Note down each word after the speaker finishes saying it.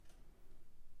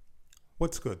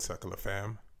What's good, secular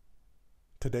fam?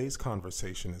 Today's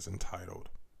conversation is entitled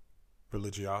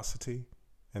Religiosity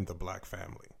and the Black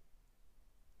Family,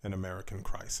 an American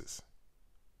Crisis.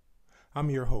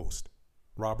 I'm your host,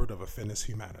 Robert of Affinis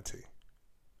Humanity.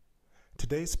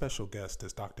 Today's special guest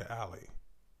is Dr. Ali,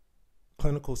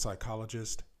 clinical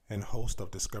psychologist and host of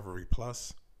Discovery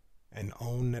Plus, an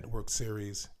OWN network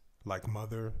series Like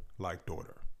Mother, Like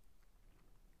Daughter.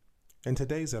 In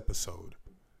today's episode,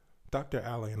 Dr.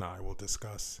 Ali and I will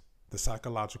discuss the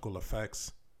psychological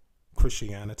effects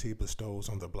Christianity bestows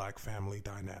on the black family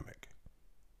dynamic.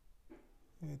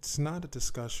 It's not a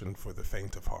discussion for the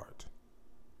faint of heart.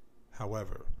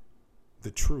 However,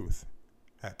 the truth,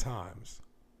 at times,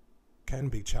 can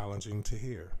be challenging to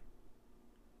hear.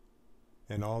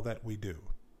 In all that we do,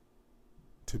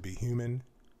 to be human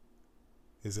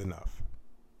is enough.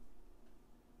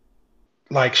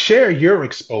 Like, share your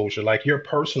exposure, like your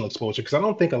personal exposure, because I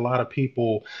don't think a lot of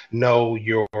people know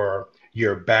your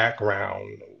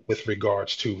background with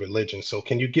regards to religion. So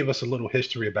can you give us a little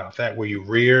history about that? Were you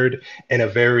reared in a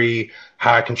very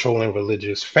high controlling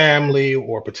religious family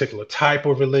or a particular type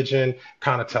of religion?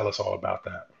 Kind of tell us all about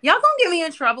that. Y'all gonna get me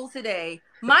in trouble today.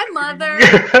 My mother is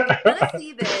gonna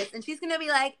see this and she's gonna be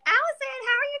like, Allison,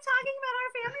 how are you talking about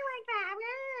our family like that?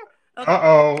 Okay.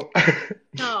 Uh-oh.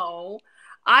 No.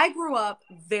 I grew up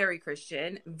very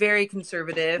Christian, very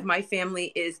conservative. My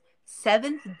family is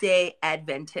Seventh-day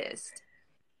Adventist.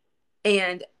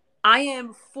 And I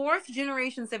am fourth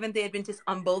generation Seventh-day Adventist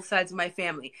on both sides of my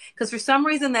family. Because for some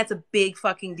reason, that's a big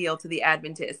fucking deal to the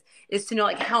Adventists, is to know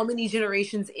like how many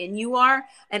generations in you are.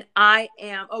 And I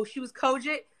am, she was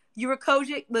Kojic. You were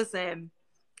Kojic? Listen,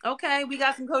 okay, we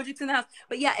got some Kojics in the house.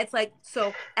 But yeah, it's like,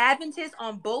 so Adventists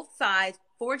on both sides,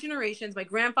 4 generations. My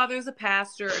grandfather is a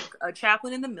pastor, a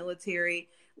chaplain in the military,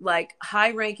 like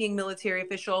high-ranking military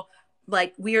official.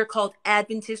 Like, we are called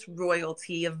Adventist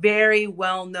royalty, a very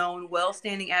well-known,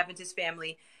 well-standing Adventist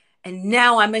family. And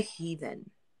now I'm a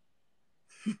heathen.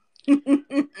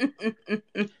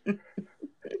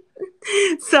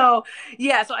 So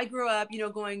I grew up,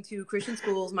 going to Christian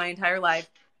schools my entire life.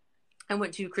 I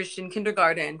went to Christian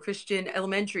kindergarten, Christian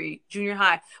elementary, junior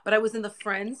high, but I was in the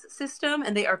Friends system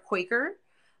and they are Quaker.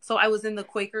 So I was in the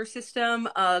Quaker system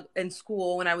in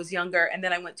school when I was younger. And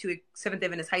then I went to a Seventh-day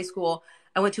Adventist high school.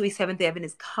 I went to a Seventh-day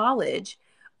Adventist college,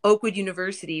 Oakwood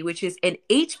University, which is an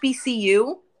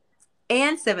HBCU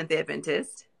and Seventh-day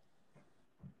Adventist.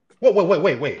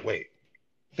 Wait.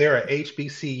 There are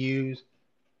HBCUs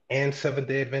and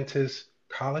Seventh-day Adventist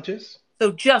colleges?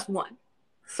 So just one.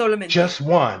 Solamente. Just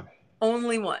one.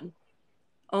 Only one.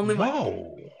 Only one.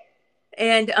 Whoa.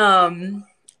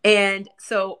 And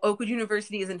so Oakwood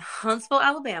University is in Huntsville,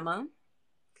 Alabama.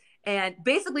 And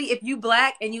basically, if you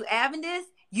Black and you Adventist,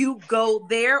 you go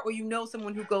there or you know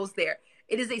someone who goes there.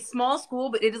 It is a small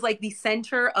school, but it is like the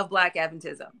center of Black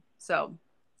Adventism. So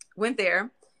went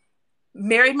there,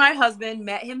 married my husband,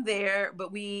 met him there,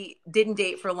 but we didn't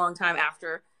date for a long time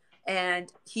after.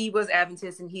 And he was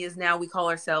Adventist, and he is now, we call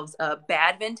ourselves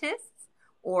Badventists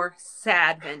or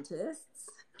Sadventists.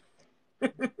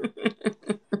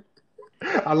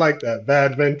 I like that,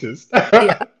 Badventist.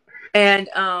 Yeah. And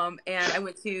I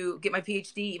went to get my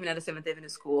PhD even at a Seventh-day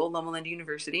Adventist school, Loma Linda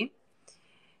University.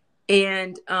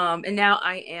 And now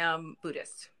I am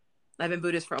Buddhist. I've been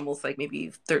Buddhist for almost like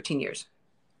maybe 13 years.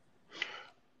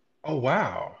 Oh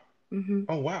wow. Mm-hmm.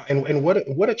 Oh wow. And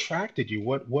what attracted you?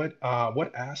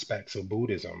 What aspects of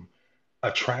Buddhism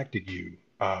attracted you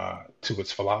to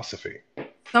its philosophy?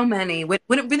 So many. When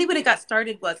it got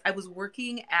started was I was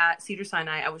working at Cedar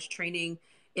Sinai. I was training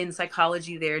in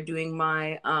psychology there, doing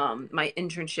my my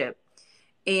internship,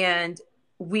 and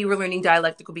we were learning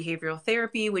dialectical behavioral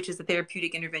therapy, which is a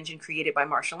therapeutic intervention created by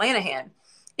Marsha Lanahan.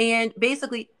 And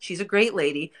basically, she's a great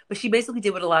lady, but she basically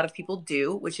did what a lot of people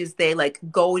do, which is they like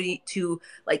go to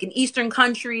like an Eastern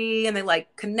country and they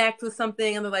like connect with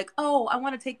something and they're like, oh, I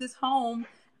want to take this home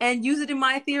and use it in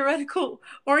my theoretical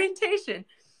orientation.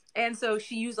 And so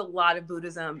she used a lot of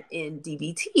Buddhism in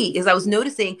DBT, as I was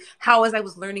noticing how, as I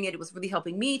was learning it, it was really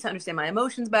helping me to understand my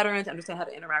emotions better and to understand how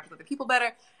to interact with other people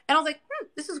better. And I was like,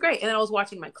 this is great. And then I was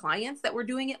watching my clients that were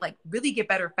doing it like really get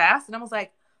better fast. And I was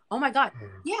like, oh my God,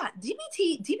 yeah,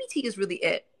 DBT is really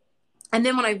it. And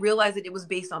then when I realized that it was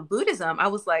based on Buddhism, I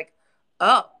was like,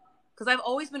 oh, because I've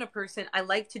always been a person, I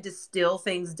like to distill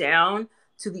things down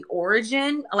to the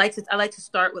origin. I like to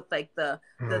start with like the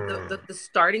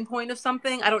starting point of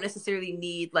something. I don't necessarily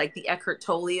need like the Eckhart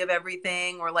Tolle of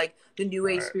everything or like the New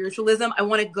Age spiritualism. I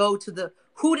want to go to the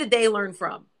who did they learn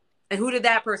from, and who did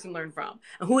that person learn from,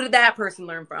 and who did that person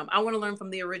learn from. I want to learn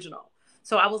from the original.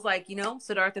 So I was like,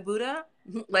 Siddhartha Buddha,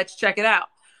 let's check it out.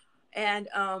 And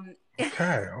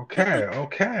Okay, okay,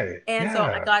 okay. And so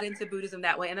I Yeah. got into Buddhism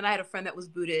that way. And then I had a friend that was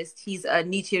Buddhist. He's a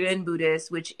Nichiren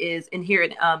Buddhist, which is in here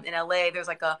in LA. There's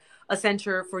like a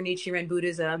center for Nichiren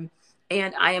Buddhism.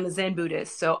 And I am a Zen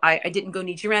Buddhist. So I didn't go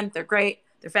Nichiren. They're great.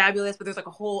 They're fabulous. But there's like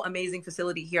a whole amazing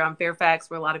facility here on Fairfax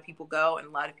where a lot of people go and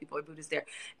a lot of people are Buddhists there.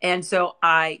 And so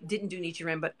I didn't do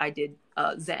Nichiren, but I did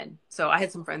Zen. So I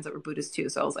had some friends that were Buddhist too.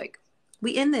 So I was like,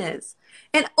 we in this.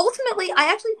 And ultimately,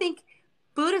 I actually think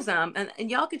Buddhism, and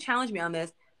y'all could challenge me on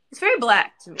this, it's very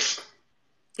Black to me.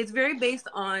 It's very based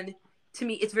on, to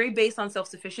me, it's very based on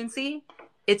self-sufficiency.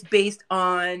 It's based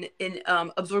on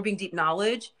absorbing deep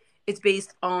knowledge. It's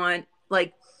based on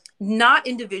like not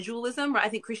individualism, right? I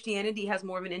think Christianity has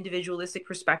more of an individualistic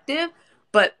perspective,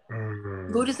 but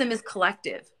Mm, Buddhism is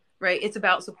collective, right? It's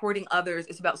about supporting others.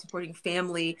 It's about supporting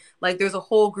family. Like there's a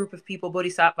whole group of people,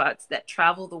 bodhisattvas, that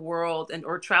travel the world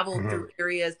or travel mhm, through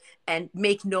areas and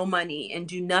make no money and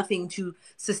do nothing to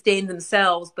sustain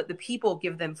themselves, but the people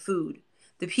give them food.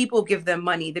 The people give them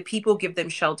money. The people give them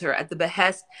shelter at the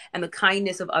behest and the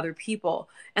kindness of other people.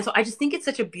 And so I just think it's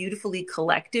such a beautifully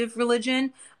collective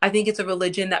religion. I think it's a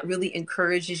religion that really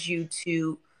encourages you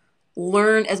to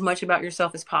learn as much about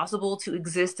yourself as possible, to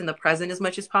exist in the present as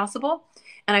much as possible.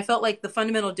 And I felt like the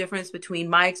fundamental difference between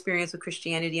my experience with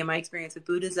Christianity and my experience with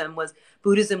Buddhism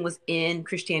was in,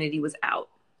 Christianity was out.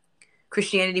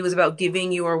 Christianity was about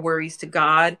giving your worries to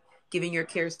God, giving your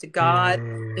cares to God.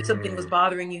 If something was mm,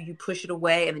 bothering you, you push it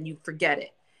away and then you forget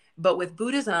it. But with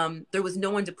Buddhism, there was no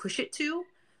one to push it to.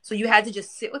 So you had to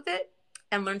just sit with it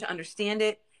and learn to understand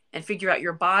it and figure out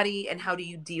your body and how do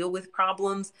you deal with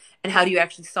problems and how do you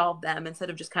actually solve them instead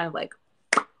of just kind of like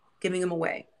giving them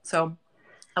away. So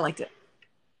I liked it.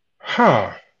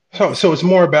 huh. So it's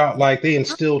more about like they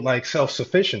instilled like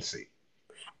self-sufficiency.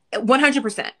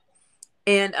 100%.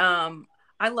 And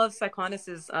I love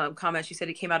Cyclonis's comment. She said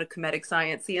it came out of comedic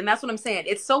science. See, and that's what I'm saying.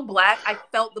 It's so Black. I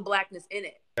felt the Blackness in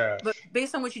it. Yes. But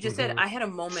based on what you just said, Hmm. I had a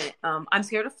moment. I'm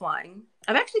scared of flying.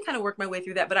 I've actually kind of worked my way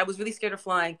through that, but I was really scared of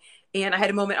flying. And I had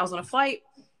a moment. I was on a flight,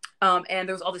 and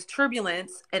there was all this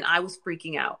turbulence, and I was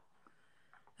freaking out.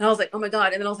 And I was like, oh my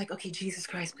God. And then I was like, okay, Jesus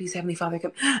Christ, please, Heavenly Father,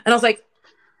 come. And I was like,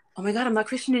 oh my God, I'm not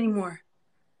Christian anymore.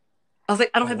 I was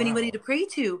like, I don't Oh have anybody wow. to pray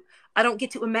to. I don't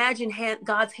get to imagine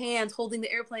God's hands holding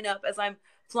the airplane up as I'm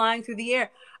flying through the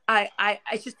air.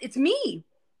 It's just, it's me.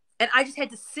 And I just had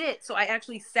to sit. So I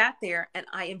actually sat there and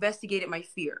I investigated my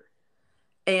fear.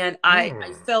 And I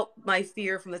Mm, felt my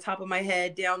fear from the top of my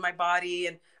head down my body.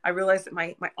 And I realized that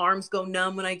my arms go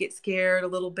numb when I get scared a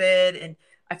little bit. And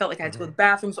I felt like I had to go to mhm, the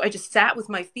bathroom. So I just sat with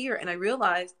my fear. And I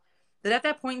realized that at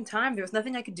that point in time, there was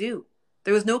nothing I could do.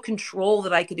 There was no control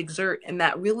that I could exert. And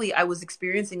that really I was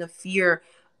experiencing a fear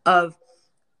of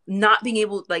not being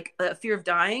able, like a fear of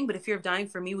dying. But a fear of dying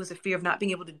for me was a fear of not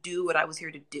being able to do what I was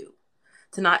here to do,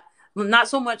 to not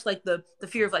so much like the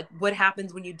fear of like what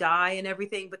happens when you die and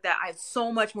everything, but that I have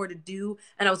so much more to do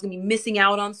and I was gonna be missing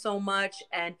out on so much,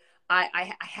 and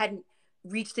I hadn't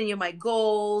reached any of my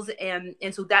goals, and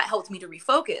so that helped me to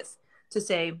refocus, to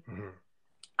say mhm.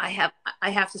 I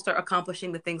have to start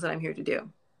accomplishing the things that I'm here to do.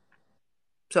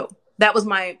 So that was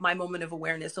my moment of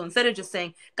awareness. So instead of just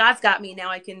saying God's got me, now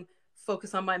I can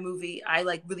focus on my movie, I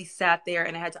like really sat there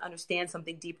and I had to understand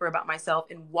something deeper about myself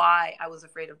and why I was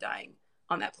afraid of dying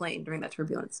on that plane during that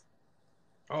turbulence.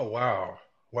 Oh wow.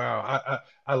 Wow.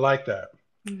 I like that.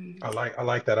 Mm. I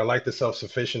like that. I like the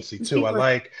self-sufficiency These too. I people are,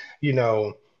 like, you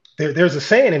know, there's a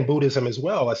saying in Buddhism as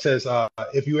well. It says,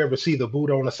 if you ever see the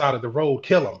Buddha on the side of the road,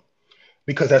 kill him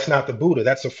because that's not the Buddha.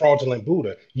 That's a fraudulent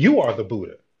Buddha. You are the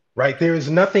Buddha, right? There is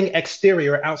nothing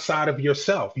exterior outside of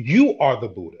yourself. You are the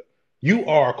Buddha. You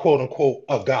are quote unquote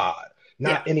a God,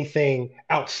 yeah, not anything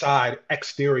outside,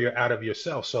 exterior out of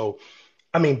yourself. So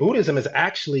I mean, Buddhism is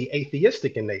actually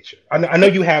atheistic in nature. I know it,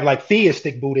 you have like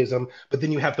theistic Buddhism, but then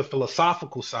you have the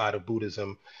philosophical side of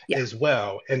Buddhism yeah. as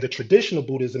well. And the traditional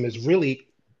Buddhism is really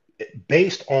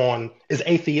is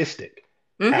atheistic,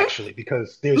 Hmm. actually,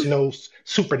 because there's no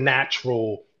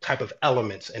supernatural type of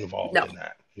elements involved No, in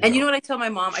that, you and you know know? what I tell my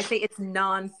mom? I say it's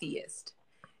non-theist.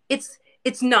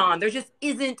 It's non. There just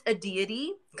isn't a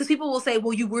deity, because people will say,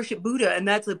 "Well, you worship Buddha, and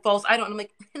that's a false idol." And I'm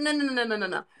like, no, no, no, no, no, no,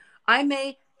 no. I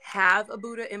may have a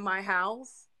Buddha in my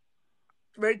house,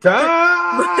 right?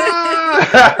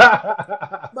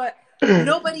 Ah! But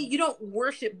nobody, you don't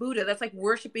worship Buddha. That's like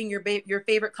worshiping your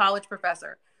favorite college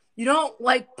professor. You don't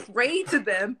like pray to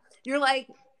them. You're like,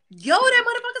 yo, that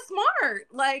motherfucker smart.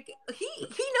 Like he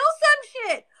knows some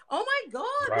shit. Oh my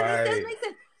god, what he says Right. makes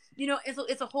sense.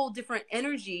 It's a whole different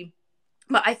energy.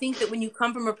 But I think that when you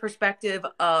come from a perspective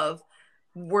of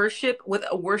worship, with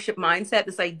a worship mindset,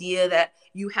 this idea that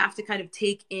you have to kind of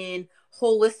take in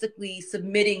holistically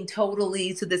submitting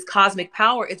totally to this cosmic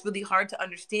power, it's really hard to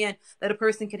understand that a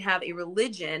person can have a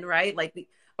religion, right? Like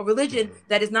a religion Mhm.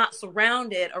 that is not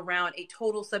surrounded around a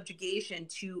total subjugation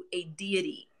to a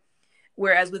deity.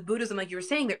 Whereas with Buddhism, like you were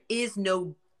saying, there is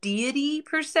no deity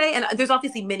per se. And there's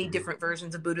obviously many Mhm. different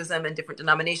versions of Buddhism and different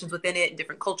denominations within it and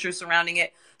different cultures surrounding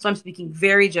it. So I'm speaking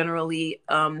very generally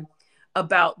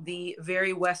about the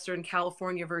very Western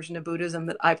California version of Buddhism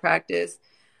that I practice.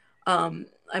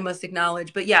 I must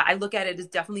acknowledge. But yeah, I look at it as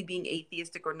definitely being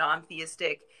atheistic or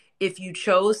non-theistic. If you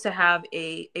chose to have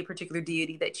a particular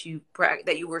deity that you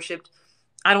worshipped,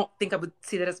 I don't think I would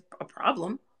see that as a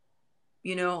problem.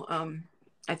 You know,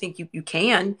 I think you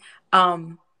can.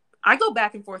 Um, I go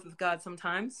back and forth with God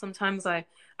sometimes. Sometimes I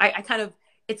kind of,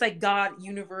 it's like God,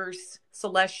 universe,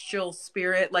 celestial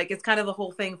spirit. Like it's kind of the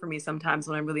whole thing for me sometimes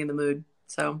when I'm really in the mood.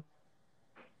 So,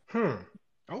 Hmm.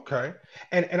 Okay.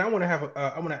 And I want to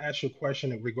I want to ask you a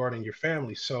question regarding your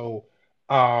family. So,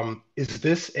 is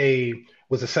this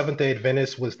was the Seventh Day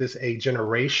Adventist, was this a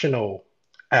generational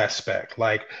aspect?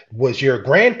 Like, was your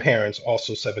grandparents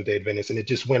also Seventh Day Adventists, and it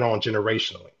just went on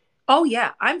generationally? oh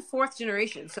yeah, I'm fourth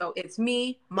generation. So it's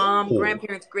me, mom, Oh,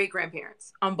 grandparents, great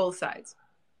grandparents on both sides.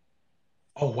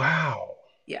 oh wow.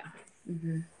 Yeah.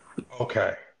 hmm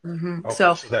Okay. Okay.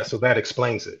 So So that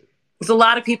explains it. there's a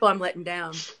lot of people I'm letting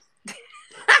down.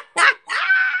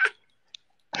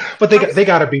 But Are we? they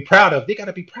got to be proud of, they got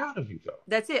to be proud of you though.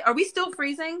 That's it. Are we still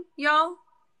freezing, y'all?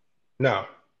 No.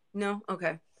 No.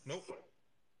 Okay. Nope.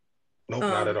 Nope,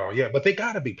 not at Um. all. Yeah, but they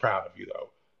got to be proud of you though.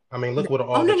 I mean, No. look what Oh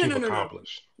all no that no you've no no no.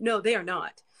 accomplished. No, they are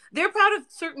not. They're proud of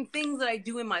certain things that I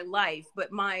do in my life,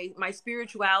 but my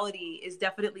spirituality is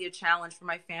definitely a challenge for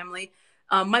my family.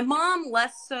 My mom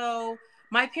less so.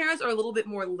 My parents are a little bit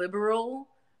more liberal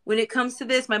when it comes to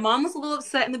this. My mom was a little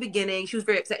upset in the beginning. She was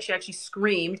very upset. She actually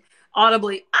screamed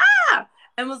audibly, "Ah!"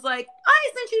 and was like,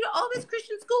 "I sent you to all this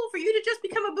Christian school for you to just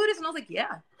become a Buddhist." And I was like,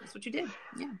 "Yeah, that's what you did."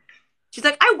 Yeah. She's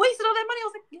like, "I wasted all that money." I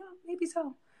was like, "Yeah, maybe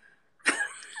so."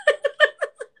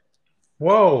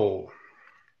 Whoa.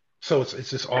 So it's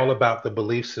just all about the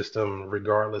belief system,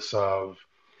 regardless of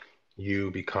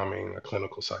you becoming a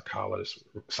clinical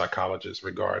psychologist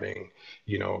regarding,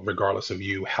 regardless of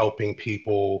you helping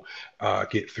people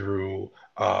get through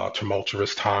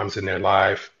tumultuous times in their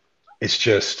life. It's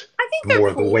just I think they're more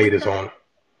the cool with weight is that. on.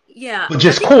 Yeah, But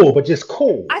just cool, but just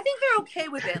cool. I think they're okay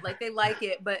with it. Like they like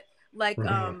it, but like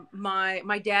Mhm.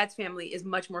 my dad's family is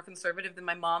much more conservative than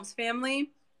my mom's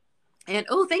family. And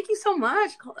oh, thank you so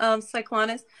much,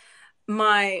 Cyclonus.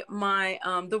 My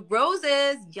the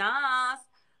roses, yes.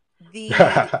 The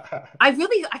I feel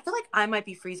like I might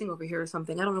be freezing over here or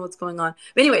something. I don't know what's going on.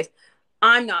 But anyways,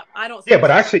 I'm not. I don't see Yeah, but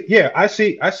myself.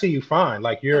 I see you fine.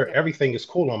 Like Okay, everything is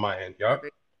cool on my end. Yup.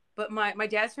 perfect. But my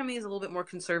dad's family is a little bit more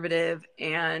conservative,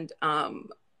 and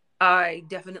I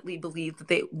definitely believe that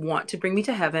they want to bring me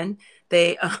to heaven.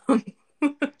 They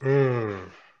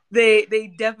Mm.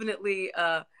 they definitely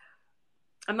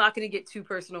I'm not going to get too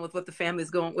personal with what the family's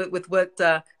going with what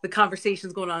the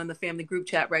conversations going on in the family group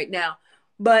chat right now,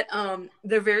 but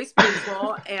they're very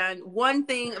spiritual. And one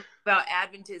thing about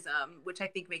Adventism, which I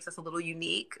think makes us a little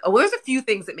unique, well, there's a few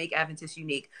things that make Adventists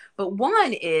unique, but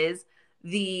one is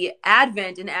the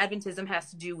Advent, and Adventism has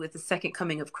to do with the second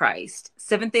coming of Christ.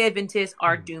 Seventh day Adventists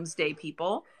are Mm. doomsday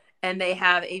people, and they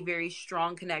have a very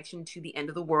strong connection to the end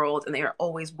of the world, and they are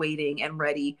always waiting and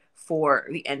ready for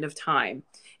the end of time,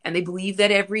 and they believe that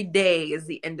every day is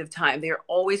the end of time. They are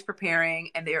always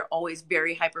preparing, and they are always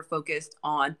very hyper focused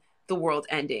on the world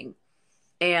ending.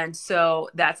 And so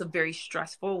that's a very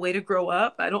stressful way to grow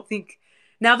up. I don't think,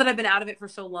 now that I've been out of it for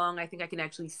so long, I think I can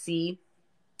actually see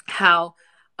how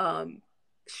um,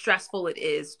 stressful it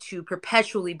is to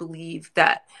perpetually believe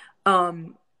that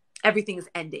um, everything is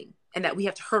ending and that we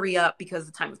have to hurry up because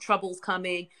the time of trouble is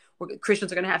coming.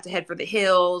 Christians are going to have to head for the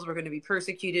hills. We're going to be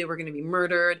persecuted. We're going to be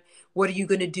murdered. What are you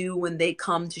going to do when they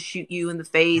come to shoot you in the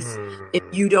face if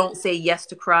Mm. you don't say yes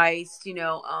to Christ?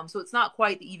 So it's not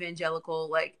quite the evangelical,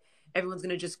 like everyone's going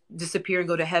to just disappear and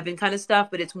go to heaven kind of stuff,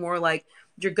 but it's more like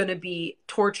you're going to be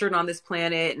tortured on this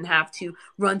planet and have to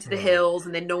run to the Mm. hills,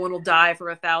 and then no one will die for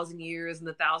 1,000 years, and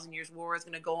the 1,000 years war is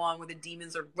going to go on where the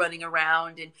demons are running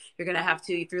around, and you're going to have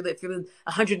to, if you're the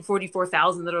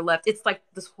 144,000 that are left, it's like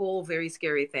this whole very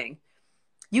scary thing.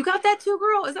 You got that too,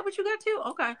 girl? Is that what you got too?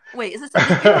 Okay, wait, is this,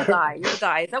 you're a guy, is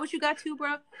that what you got too,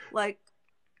 bro? Like,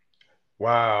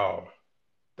 Wow.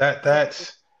 That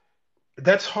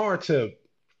that's hard to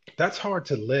that's hard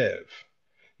to live.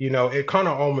 It kind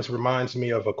of almost reminds me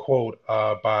of a quote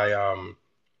by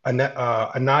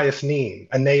Anais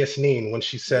Nin, when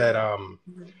she said, yeah.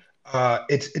 Mhm.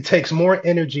 it takes more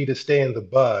energy to stay in the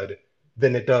bud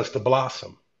than it does to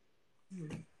blossom,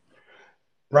 Mm.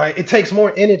 right? It takes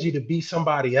more energy to be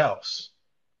somebody else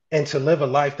and to live a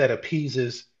life that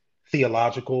appeases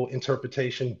theological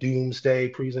interpretation, doomsday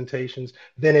presentations,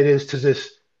 than it is to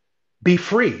just be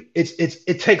free.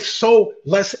 It takes so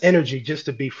less energy just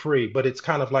to be free, but it's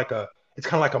kind of like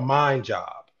a mind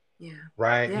job, Yeah.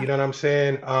 right? Yeah. You know what I'm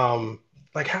saying?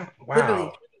 Like how Literally.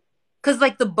 wow. Because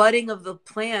like the budding of the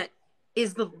plant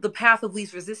is the path of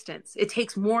least resistance. It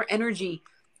takes more energy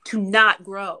to not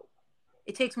grow.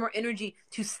 It takes more energy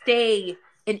to stay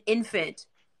an infant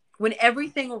when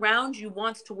everything around you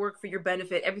wants to work for your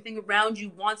benefit. Everything around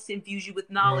you wants to infuse you with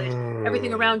knowledge.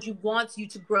 Everything Mm, around you wants you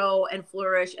to grow and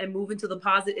flourish and move into the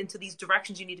positive, into these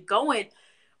directions you need to go in.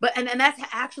 But and that's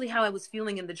actually how I was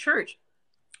feeling in the church.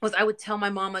 Was I would tell my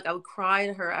mom, like I would cry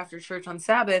to her after church on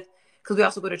Sabbath, because we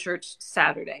also go to church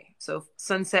Saturday. So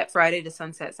sunset Friday to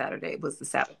sunset Saturday was the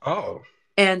Sabbath. oh,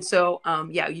 And so,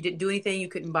 yeah, you didn't do anything. You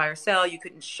couldn't buy or sell. You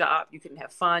couldn't shop. You couldn't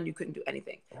have fun. You couldn't do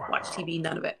anything. Watch wow. TV,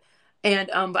 none of it. And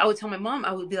but I would tell my mom,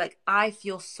 I would be like, I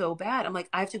feel so bad. I'm like,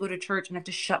 I have to go to church and I have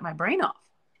to shut my brain off.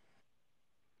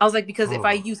 I was like, because if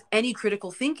I Mm, use any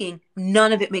critical thinking,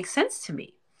 none of it makes sense to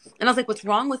me. And I was like, what's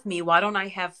wrong with me? Why don't I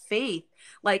have faith?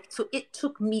 Like, so it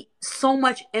took me so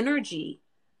much energy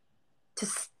to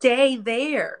stay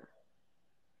there,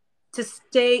 to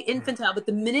stay infantile. But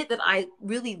the minute that I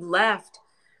really left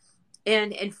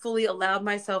and fully allowed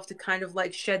myself to kind of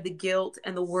like shed the guilt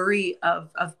and the worry of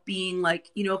being like,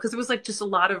 you know, because there was like just a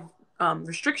lot of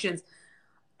restrictions,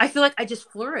 I feel like I just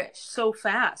flourished so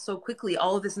fast, so quickly.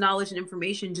 All of this knowledge and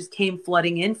information just came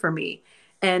flooding in for me,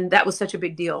 and that was such a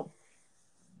big deal.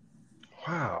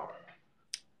 wow.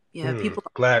 Yeah, Mm, people.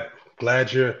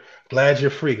 glad you're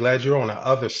free. Glad you're on the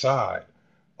other side.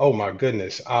 Oh my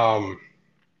goodness.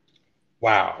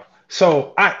 Wow.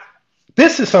 So I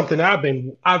this is something I've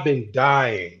been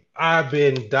dying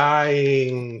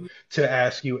to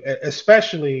ask you,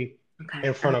 especially Okay.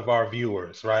 in front of our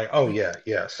viewers, right? Oh yeah,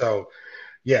 yeah. So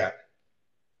yeah.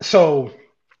 So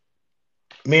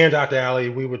me and Dr. Alley,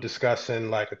 we were discussing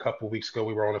like a couple weeks ago,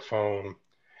 we were on the phone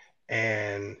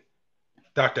and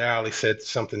Dr. Alley said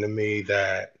something to me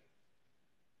that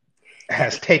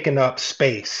has taken up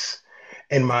space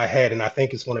in my head, and I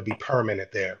think it's going to be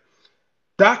permanent there.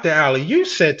 Dr. Alley, you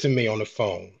said to me on the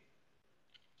phone,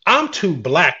 I'm too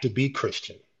black to be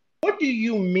Christian. What do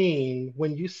you mean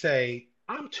when you say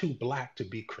I'm too black to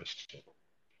be Christian?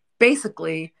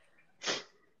 Basically,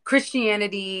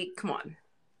 Christianity, come on,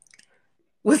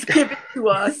 was given to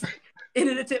us in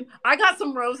an attempt. I got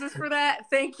some roses for that.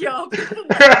 Thank y'all. People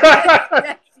like, yes,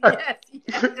 yes, yes,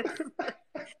 yes.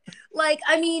 Like,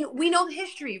 I mean, we know the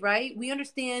history, right? We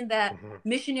understand that Mhm.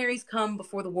 missionaries come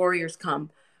before the warriors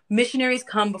come. Missionaries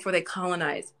come before they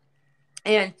colonize.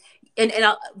 And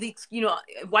the you know,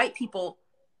 white people.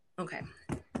 Okay,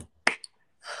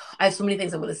 I have so many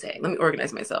things I want to say. Let me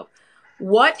organize myself.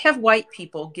 What have white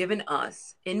people given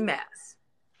us in mass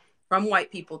from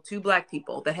white people to black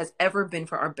people that has ever been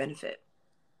for our benefit?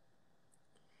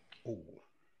 Ooh.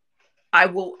 I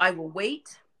will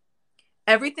wait.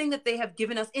 Everything that they have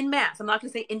given us in mass. I'm not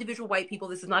going to say individual white people.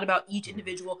 This is not about each Mhm.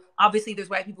 individual. Obviously, there's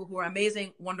white people who are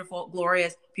amazing, wonderful,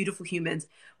 glorious, beautiful humans.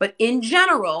 But in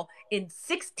general, in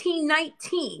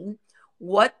 1619,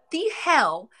 what the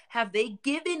hell have they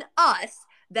given us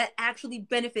that actually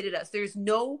benefited us? There's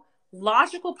no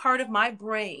logical part of my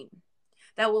brain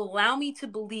that will allow me to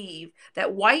believe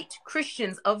that white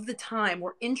Christians of the time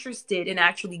were interested in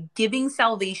actually giving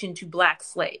salvation to black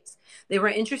slaves. They were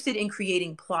interested in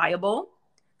creating pliable,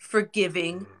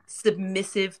 forgiving,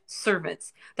 submissive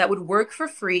servants that would work for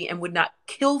free and would not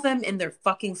kill them in their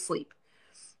fucking sleep.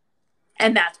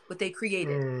 And that's what they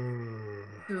created.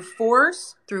 Mm. Through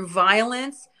force, through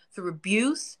violence, through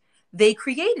abuse, they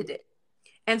created it.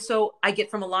 And so I get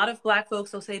from a lot of black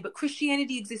folks, they'll say, but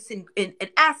Christianity exists in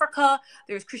Africa.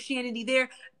 There's Christianity there.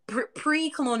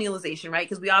 Pre-colonialization, right?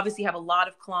 Because we obviously have a lot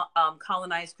of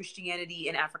colonized Christianity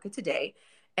in Africa today.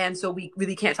 And so we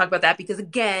really can't talk about that because,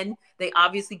 again, they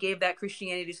obviously gave that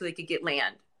Christianity so they could get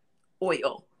land,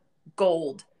 oil,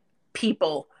 gold,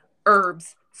 people,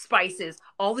 herbs, spices,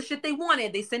 all the shit they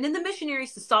wanted. They send in the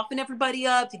missionaries to soften everybody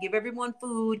up, to give everyone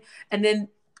food, and then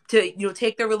to, you know,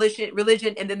 take their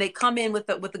religion, and then they come in with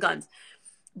the guns.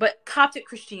 But Coptic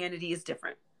Christianity is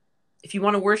different. If you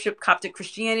want to worship Coptic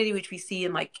Christianity, which we see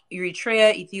in like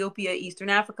Eritrea, Ethiopia, Eastern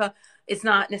Africa, it's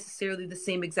not necessarily the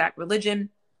same exact religion.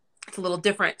 It's a little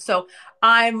different. So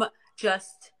I'm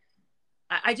just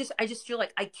I just feel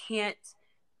like I can't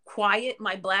quiet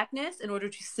my blackness in order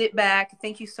to sit back.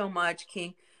 Thank you so much,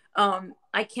 King.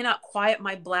 I cannot quiet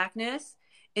my blackness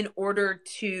in order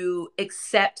to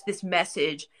accept this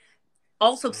message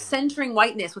also centering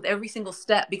whiteness with every single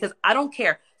step, because I don't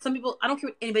care. Some people, I don't care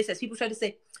what anybody says. People try to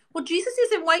say, well, Jesus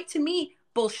isn't white to me.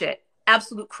 Bullshit.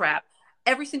 Absolute crap.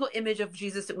 Every single image of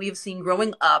Jesus that we have seen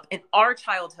growing up in our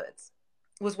childhoods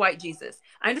was white Jesus.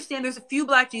 I understand there's a few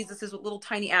black Jesuses with little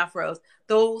tiny afros.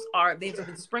 They've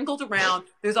been sprinkled around.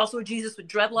 There's also a Jesus with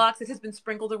dreadlocks that has been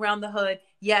sprinkled around the hood.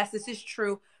 Yes, this is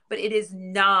true, but it is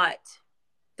not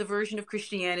the version of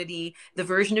Christianity, the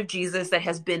version of Jesus that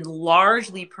has been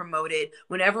largely promoted.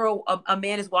 Whenever a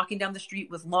man is walking down the street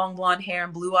with long blonde hair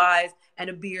and blue eyes and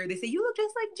a beard, they say, you look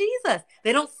just like Jesus.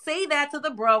 They don't say that to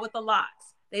the bro with the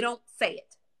locks. They don't say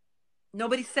it.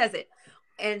 Nobody says it.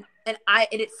 And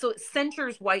it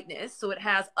centers whiteness. So it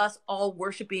has us all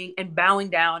worshiping and bowing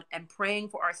down and praying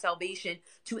for our salvation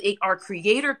to our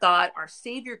creator God, our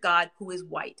savior God, who is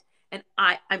white. And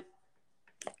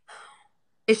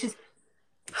it's just,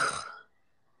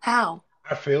 how?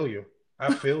 I feel you.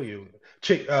 I feel you.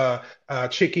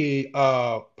 Chicky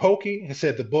Pokey has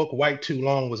said the book White Too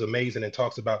Long was amazing and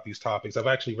talks about these topics. I've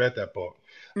actually read that book.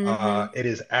 Mm-hmm. It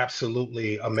is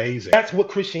absolutely amazing. That's what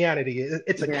Christianity is.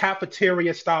 It's a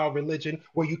cafeteria style religion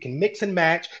where you can mix and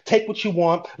match, take what you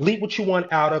want, leave what you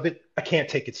want out of it. I can't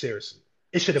take it seriously.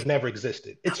 It should have never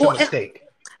existed. It's a mistake.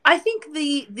 I think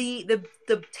the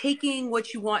taking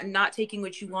what you want and not taking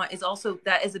what you want is also,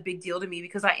 that is a big deal to me,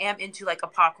 because I am into like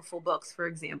apocryphal books, for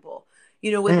example.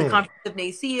 You know, with the Conference of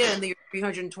Nicaea and the year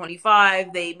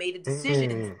 325, they made a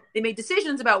decision. They made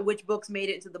decisions about which books made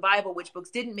it into the Bible, which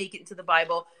books didn't make it into the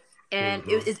Bible. And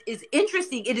it's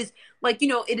interesting. It is like, you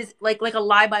know, it is like a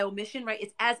lie by omission, right?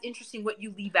 It's as interesting what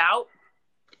you leave out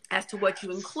as to what you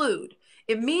include.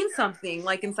 It means something.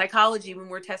 Like in psychology, when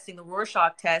we're testing the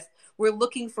Rorschach test, we're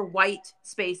looking for white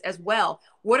space as well.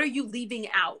 What are you leaving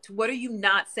out? What are you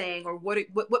not saying? Or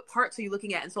what parts are you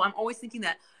looking at? And so I'm always thinking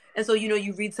that. And so, you know,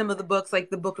 you read some of the books, like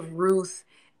the book of Ruth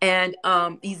and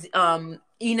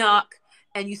Enoch,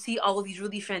 and you see all of these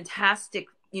really fantastic,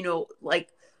 you know, like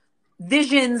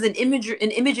visions and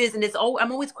images. And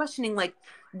I'm always questioning, like,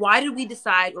 why did we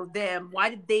decide, or them, why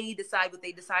did they decide what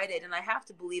they decided? And I have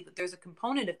to believe that there's a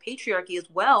component of patriarchy as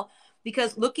well,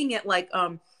 because looking at like,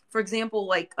 for example,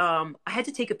 like I had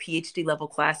to take a PhD level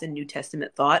class in New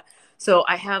Testament thought. So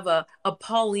I have a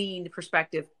Pauline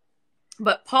perspective,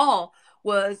 but Paul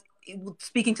was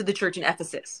speaking to the church in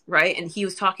Ephesus, right? And he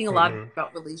was talking a lot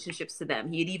about relationships to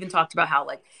them. He had even talked about how,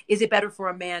 like, is it better for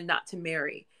a man not to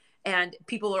marry? And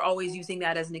people are always using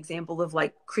that as an example of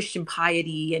like Christian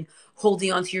piety and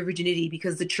holding on to your virginity,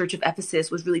 because the church of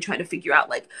Ephesus was really trying to figure out,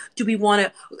 like, do we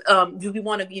want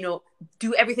to, you know,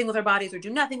 do everything with our bodies or do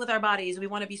nothing with our bodies? Do we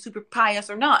want to be super pious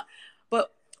or not?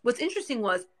 But what's interesting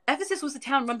was Ephesus was a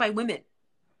town run by women.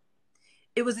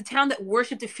 It was a town that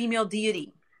worshiped a female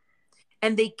deity,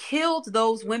 and they killed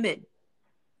those women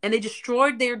and they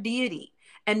destroyed their deity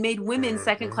and made women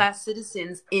second-class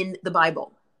citizens in the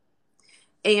Bible.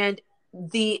 And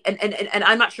and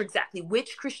I'm not sure exactly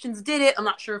which Christians did it. I'm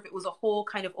not sure if it was a whole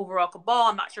kind of overall cabal.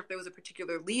 I'm not sure if there was a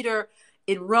particular leader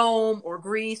in Rome or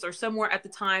Greece or somewhere at the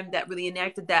time that really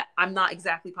enacted that. I'm not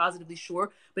exactly positively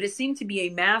sure, but it seemed to be a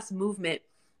mass movement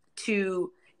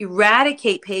to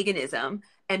eradicate paganism,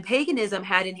 and paganism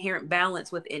had inherent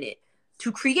balance within it.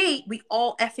 To create, we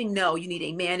all effing know you need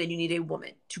a man and you need a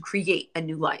woman to create a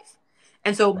new life.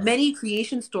 And so many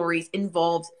creation stories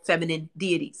involved feminine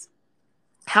deities.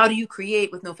 How do you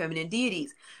create with no feminine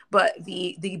deities? But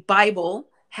the Bible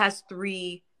has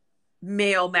 3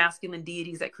 male masculine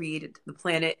deities that created the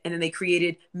planet, and then they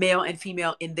created male and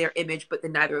female in their image, but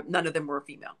then none of them were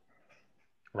female.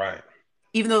 Right.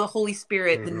 Even though the Holy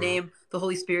Spirit, the name the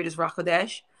Holy Spirit is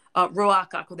Ruach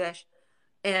HaKodesh,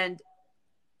 and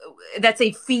that's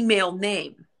a female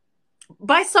name.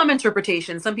 By some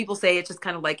interpretation, some people say it's just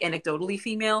kind of like anecdotally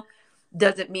female.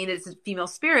 Doesn't mean it's a female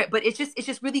spirit, but it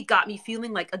just really got me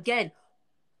feeling like, again,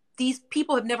 these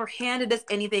people have never handed us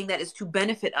anything that is to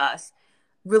benefit us.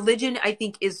 Religion, I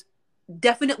think, is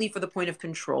definitely for the point of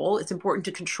control. It's important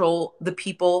to control the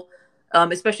people,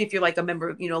 especially if you're like a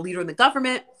member, you know, a leader in the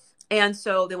government. And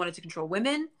so they wanted to control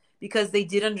women because they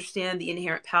did understand the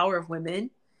inherent power of women.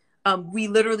 We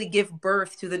literally give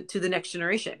birth to the next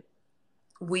generation.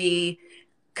 We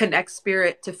connect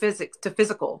spirit to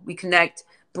physical. We connect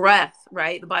breath,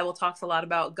 right? The Bible talks a lot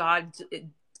about God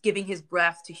giving his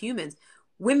breath to humans.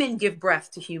 Women give breath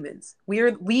to humans.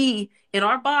 We in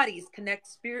our bodies connect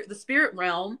the spirit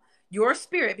realm, your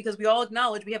spirit, because we all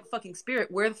acknowledge we have a fucking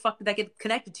spirit. Where the fuck did that get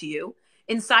connected to you?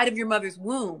 Inside of your mother's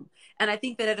womb. And I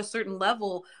think that at a certain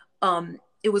level,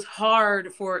 it was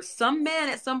hard for some men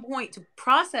at some point to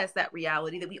process that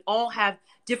reality, that we all have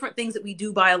different things that we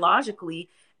do biologically,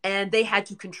 and they had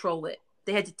to control it.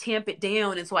 They had to tamp it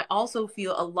down. And so I also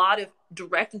feel a lot of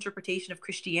direct interpretation of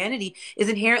Christianity is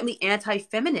inherently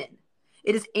anti-feminine.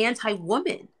 It is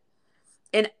anti-woman.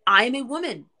 And I'm a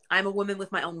woman. I'm a woman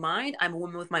with my own mind. I'm a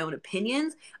woman with my own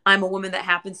opinions. I'm a woman that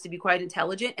happens to be quite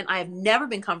intelligent. And I have never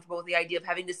been comfortable with the idea of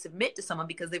having to submit to someone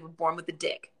because they were born with a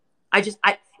dick. It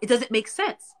doesn't make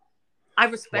sense. I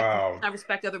respect women, Wow. I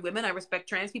respect other women, I respect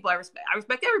trans people, I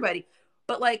respect everybody.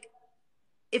 But like,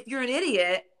 if you're an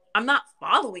idiot, I'm not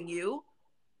following you.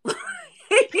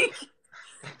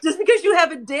 Just because you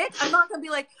have a dick, I'm not gonna be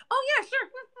like, oh yeah, sure.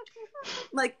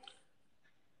 Like,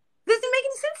 this didn't make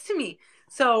any sense to me.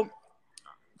 So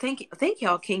thank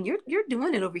y'all, King. You're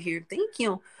doing it over here. Thank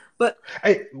you. But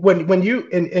When you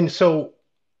and so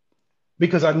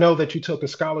because I know that you took a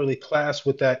scholarly class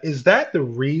with that, is that the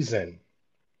reason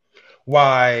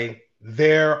why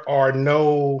there are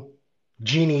no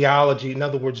genealogy? In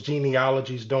other words,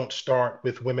 genealogies don't start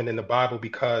with women in the Bible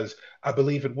because I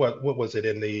believe what was it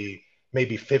in the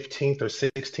maybe 15th or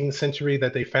 16th century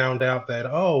that they found out that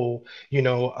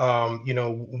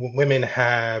women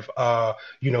have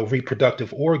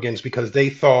reproductive organs because they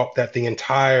thought that the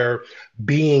entire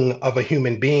being of a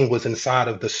human being was inside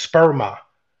of the sperma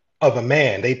of a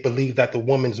man. They believed that the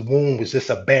woman's womb was just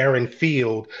a barren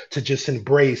field to just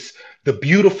embrace the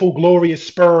beautiful, glorious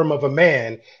sperm of a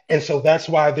man. And so that's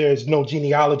why there's no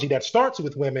genealogy that starts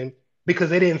with women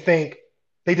because they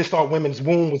just thought women's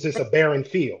womb was just a barren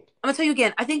field. I'm gonna tell you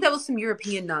again, I think that was some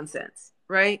European nonsense,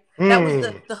 right? That was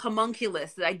Mm, the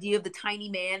homunculus, the idea of the tiny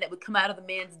man that would come out of the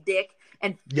man's dick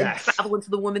and yes. travel into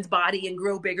the woman's body and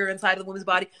grow bigger inside of the woman's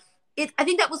body. I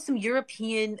think that was some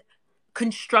European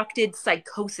constructed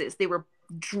psychosis. They were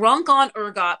drunk on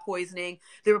ergot poisoning.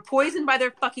 They were poisoned by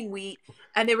their fucking wheat,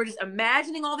 and they were just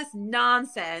imagining all this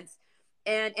nonsense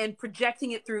and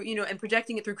projecting it through, and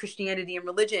projecting it through Christianity and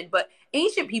religion. But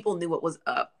ancient people knew what was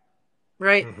up,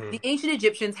 right? Hmm. The ancient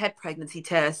Egyptians had pregnancy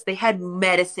tests. They had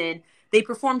medicine. They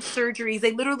performed surgeries.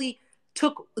 They literally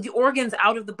took the organs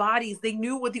out of the bodies. They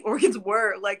knew what the organs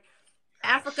were. Like,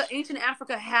 Africa, ancient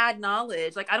Africa had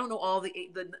knowledge. Like, I don't know all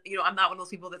I'm not one of those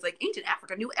people that's like, ancient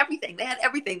Africa knew everything. They had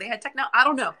everything. They had technology. I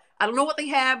don't know. I don't know what they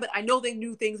had, but I know they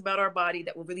knew things about our body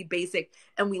that were really basic.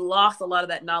 And we lost a lot of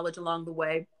that knowledge along the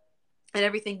way. And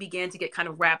everything began to get kind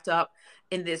of wrapped up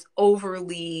in this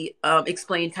overly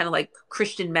explained kind of like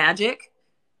Christian magic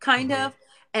kind Hmm. of.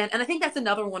 And I think that's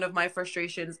another one of my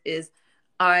frustrations is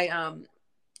I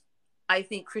I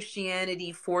think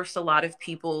Christianity forced a lot of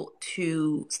people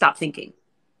to stop thinking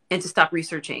and to stop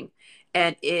researching,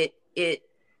 and it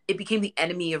became the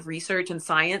enemy of research and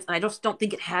science. And I just don't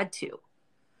think it had to.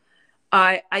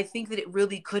 I think that it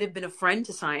really could have been a friend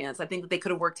to science. I think that they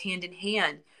could have worked hand in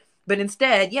hand, but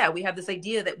instead, yeah, we have this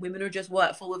idea that women are just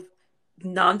what full of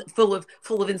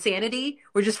insanity.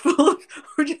 We're just full of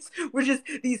we're just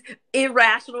these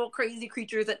irrational, crazy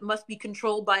creatures that must be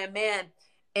controlled by a man.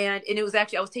 And it was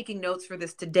actually, I was taking notes for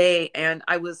this today, and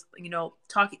I was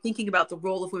thinking about the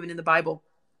role of women in the Bible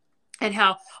and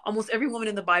how almost every woman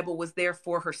in the Bible was there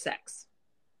for sex,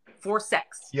 right?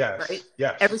 Yes. Every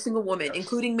Yes. single woman, Yes.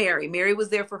 including Mary. Mary was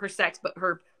there for her sex, but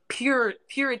her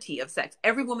purity of sex.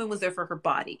 Every woman was there for her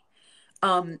body.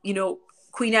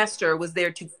 Queen Esther was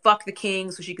there to fuck the king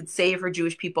so she could save her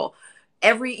Jewish people.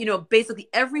 Basically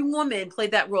every woman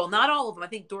played that role. Not all of them. I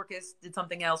think Dorcas did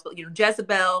something else, but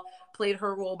Jezebel played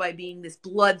her role by being this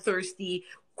bloodthirsty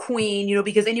queen,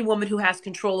 because any woman who has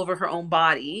control over her own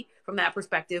body from that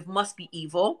perspective must be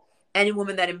evil. Any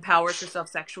woman that empowers herself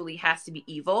sexually has to be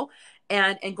evil.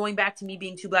 And going back to me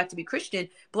being too black to be Christian,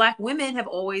 black women have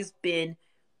always been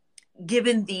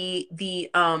given the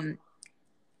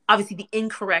obviously the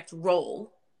incorrect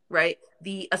role, right?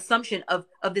 The assumption of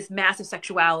this massive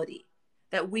sexuality,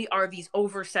 that we are these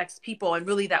oversexed people. And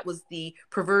really that was the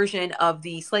perversion of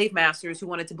the slave masters who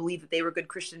wanted to believe that they were good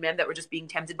Christian men that were just being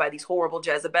tempted by these horrible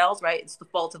Jezebels, right? It's the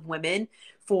fault of women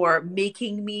for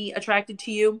making me attracted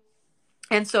to you.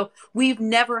 And so we've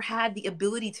never had the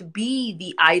ability to be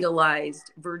the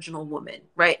idolized virginal woman,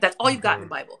 right? That's all you've got in the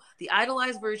Hmm. Bible, the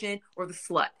idolized virgin or the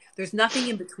slut. There's nothing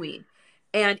in between.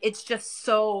 And it's just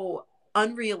so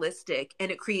unrealistic,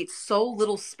 and it creates so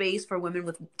little space for women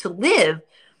to live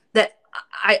that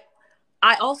I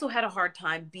I also had a hard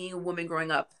time being a woman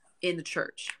growing up in the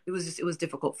church. It was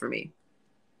difficult for me.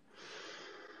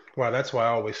 Well, that's why I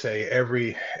always say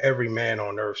every man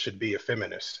on earth should be a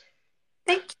feminist.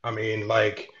 Thank I mean,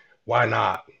 like, why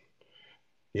not?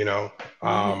 You know, you.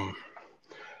 Mm-hmm.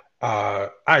 I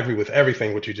agree with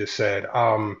everything what you just said.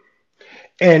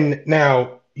 And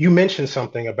now you mentioned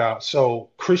something about so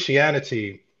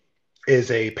Christianity is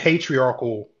a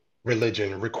patriarchal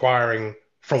religion requiring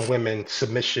from women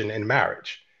submission in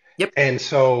marriage. Yep. And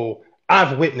so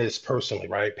I've witnessed personally,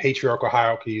 right? Patriarchal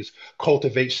hierarchies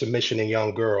cultivate submission in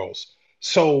young girls.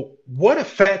 So, what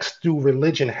effects do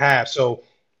religion have? So,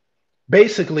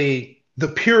 basically, the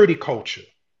purity culture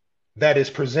that is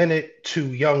presented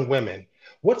to young women,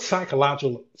 what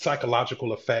psychological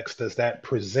effects does that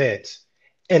present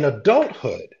in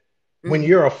adulthood when Hmm.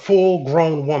 you're a full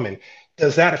grown woman?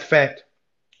 Does that affect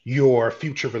your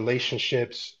future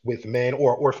relationships with men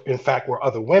or in fact, or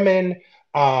other women?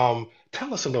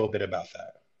 Tell us a little bit about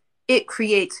that. It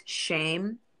creates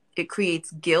shame, it creates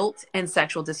guilt and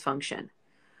sexual dysfunction.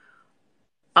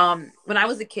 When I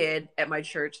was a kid at my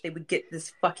church, they would get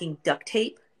this fucking duct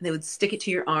tape and they would stick it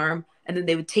to your arm and then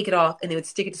they would take it off and they would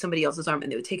stick it to somebody else's arm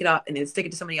and they would take it off and they would stick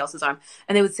it to somebody else's arm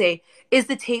and they would say, "Is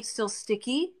the tape still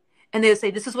sticky?" And they would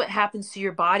say, "This is what happens to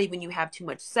your body when you have too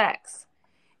much sex.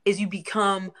 Is you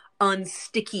become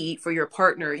unsticky for your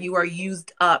partner. You are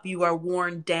used up, you are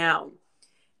worn down."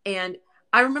 And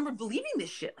I remember believing this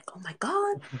shit, like, "Oh my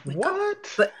God."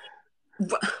 What? But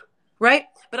right?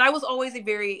 But I was always a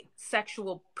very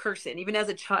sexual person, even as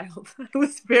a child.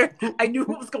 I knew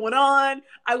what was going on.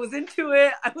 I was into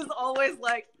it. I was always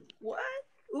like, "What?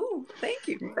 Ooh, thank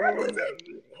you, fabulous."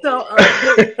 So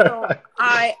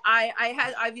I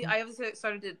obviously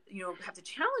started to have to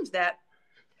challenge that,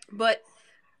 but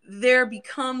there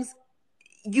becomes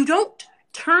you don't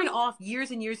turn off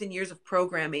years and years and years of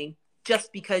programming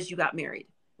just because you got married,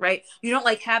 right? You don't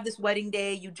like have this wedding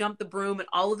day, you jump the broom, and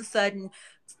all of a sudden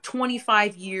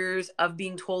 25 years of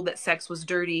being told that sex was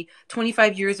dirty,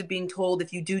 25 years of being told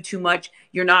if you do too much,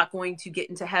 you're not going to get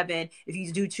into heaven. If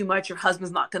you do too much, your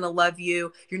husband's not going to love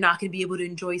you. You're not going to be able to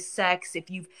enjoy sex if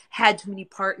you've had too many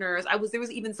partners. There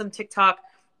was even some TikTok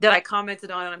that I commented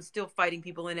on, and I'm still fighting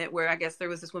people in it, where I guess there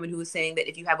was this woman who was saying that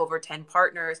if you have over 10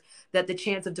 partners, that the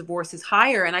chance of divorce is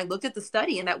higher. And I looked at the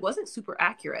study and that wasn't super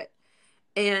accurate.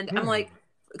 And I'm Hmm. like,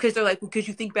 because they're like, because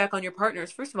you think back on your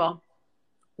partners. First of all,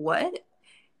 what?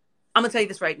 I'm gonna tell you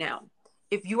this right now.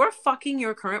 If you are fucking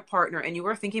your current partner and you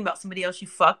are thinking about somebody else you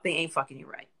fucked, they ain't fucking you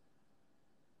right.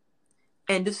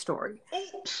 End of story.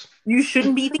 Oops. You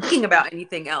shouldn't be thinking about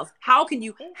anything else. How do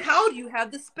you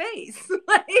have the space?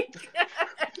 Like,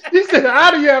 You said,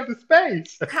 how do you have the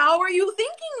space? how are you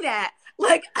thinking that?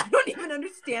 Like, I don't even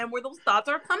understand where those thoughts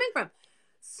are coming from.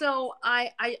 So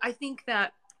I think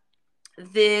that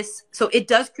so it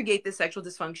does create this sexual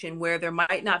dysfunction where there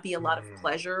might not be a lot of Hmm.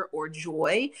 pleasure or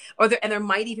joy, and there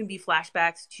might even be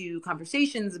flashbacks to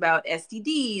conversations about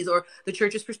STDs or the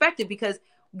church's perspective, because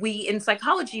in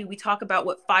psychology we talk about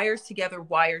what fires together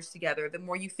wires together. The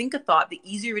more you think a thought, the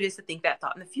easier it is to think that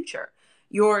thought in the future.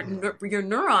 Your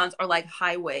neurons are like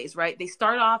highways, right? They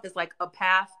start off as like a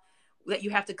path that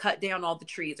you have to cut down all the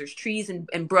trees. There's trees and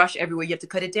brush everywhere. You have to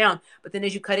cut it down. But then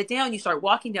as you cut it down, you start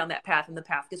walking down that path and the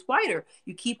path gets wider.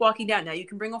 You keep walking down. Now you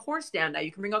can bring a horse down. Now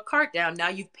you can bring a cart down. Now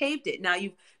you've paved it. Now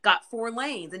you've got 4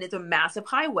 lanes and it's a massive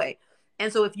highway.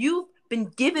 And so if you've been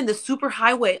given the super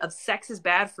highway of sex is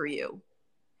bad for you,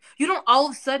 you don't all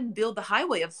of a sudden build the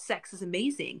highway of sex is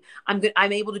amazing. I'm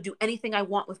able to do anything I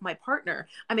want with my partner.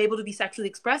 I'm able to be sexually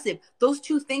expressive. Those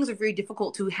two things are very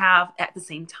difficult to have at the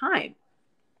same time.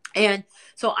 And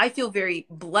so I feel very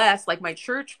blessed. Like, my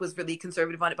church was really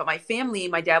conservative on it, but my family,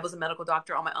 my dad was a medical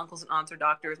doctor. All my uncles and aunts are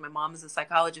doctors. My mom is a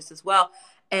psychologist as well.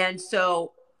 And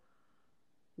so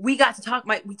we got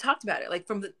to we talked about it. Like,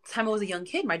 from the time I was a young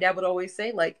kid, my dad would always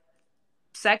say, like,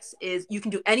 sex is, you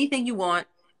can do anything you want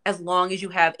as long as you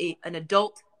have an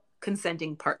adult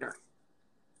consenting partner.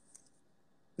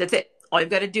 That's it. All you've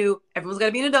got to do, everyone's got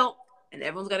to be an adult and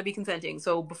everyone's got to be consenting.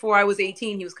 So before I was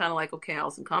 18, he was kind of like, "Okay,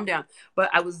 Allison, calm down." But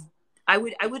I would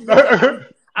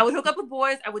hook up with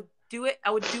boys. I would do it. I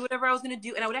would do whatever I was going to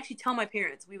do. And I would actually tell my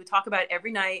parents. We would talk about it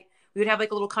every night. We would have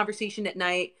like a little conversation at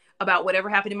night about whatever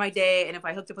happened in my day. And if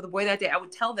I hooked up with a boy that day, I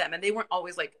would tell them. And they weren't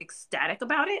always like ecstatic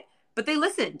about it, but they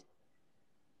listened.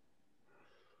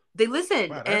 They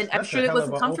listened. Wow, And I'm that's a sure it hell of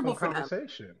wasn't an comfortable open for them.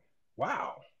 conversation.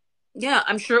 Wow. Yeah,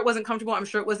 I'm sure it wasn't comfortable. I'm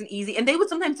sure it wasn't easy. And they would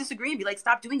sometimes disagree and be like,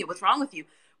 "Stop doing it. What's wrong with you?"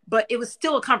 But it was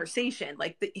still a conversation.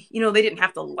 Like, they didn't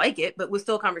have to like it, but it was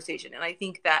still a conversation. And I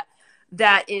think that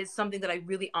that is something that I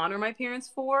really honor my parents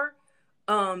for.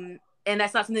 And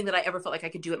that's not something that I ever felt like I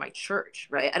could do at my church,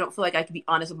 right? I don't feel like I could be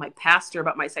honest with my pastor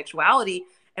about my sexuality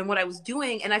and what I was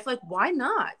doing. And I feel like, why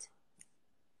not?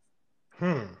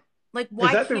 Hmm. Like, Is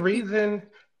why that the can't you? reason?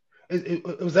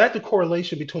 Was that the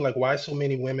correlation between like why so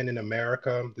many women in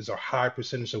America, there's a high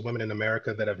percentage of women in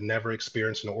America that have never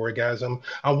experienced an orgasm?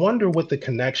 I wonder what the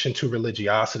connection to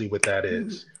religiosity with that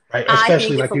is, right? I think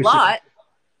Especially it's like a you said, lot.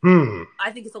 hmm.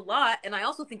 I think it's a lot. And I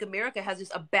also think America has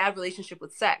just a bad relationship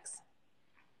with sex,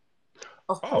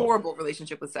 a Oh, horrible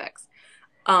relationship with sex.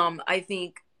 I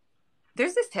think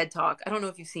there's this TED talk, I don't know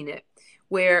if you've seen it,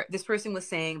 where this person was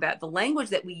saying that the language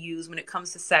that we use when it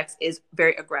comes to sex is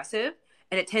very aggressive,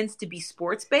 and it tends to be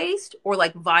sports based or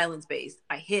like violence based.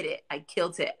 I hit it, I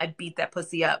killed it, I beat that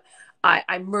pussy up,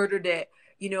 I murdered it,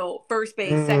 first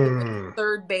base, second base, Mm,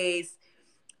 third base.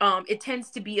 It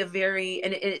tends to be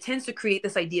it tends to create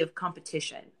this idea of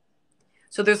competition.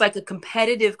 So there's like a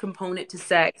competitive component to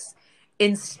sex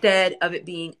instead of it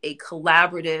being a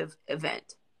collaborative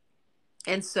event.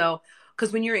 And so,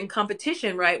 because when you're in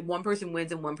competition, right, one person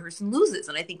wins and one person loses.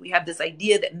 And I think we have this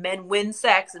idea that men win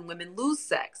sex and women lose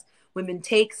sex. Women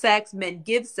take sex, men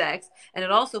give sex. And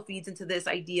it also feeds into this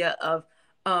idea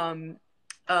um,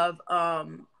 of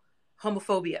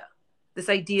homophobia. This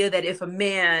idea that if a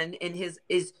man in his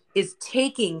is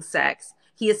taking sex,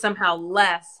 he is somehow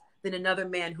less than another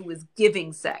man who is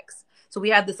giving sex. So we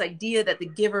have this idea that the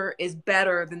giver is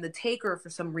better than the taker for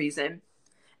some reason.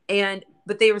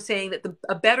 But they were saying that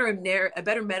a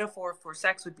better metaphor for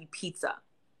sex would be pizza,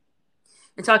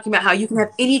 and talking about how you can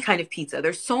have any kind of pizza.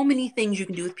 There's so many things you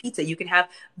can do with pizza. You can have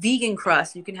vegan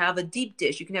crust, you can have a deep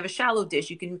dish, you can have a shallow dish,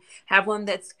 you can have one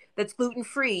that's gluten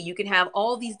free. You can have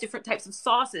all these different types of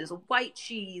sauces, a white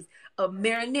cheese, a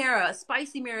marinara, a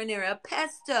spicy marinara, a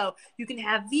pesto. You can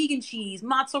have vegan cheese,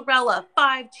 mozzarella,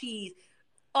 five cheese,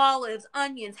 olives,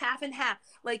 onions, half and half.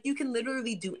 Like you can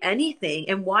literally do anything.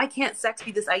 And why can't sex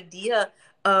be this idea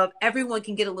of everyone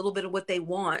can get a little bit of what they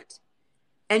want?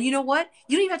 And you know what?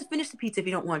 You don't even have to finish the pizza if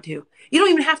you don't want to. You don't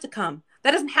even have to come.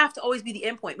 That doesn't have to always be the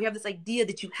end point. We have this idea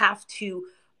that you have to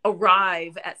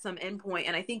arrive at some end point.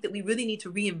 And I think that we really need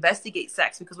to reinvestigate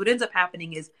sex, because what ends up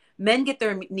happening is men get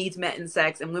their needs met in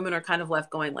sex and women are kind of left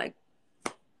going like,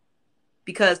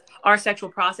 because our sexual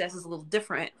process is a little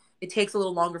different. It takes a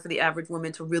little longer for the average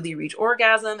woman to really reach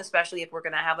orgasm, especially if we're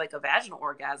going to have like a vaginal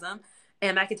orgasm.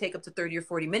 And that could take up to 30 or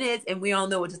 40 minutes. And we all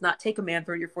know it does not take a man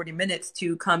 30 or 40 minutes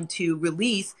to come to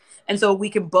release. And so we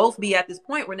can both be at this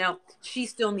point where now she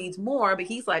still needs more, but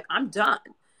he's like, I'm done.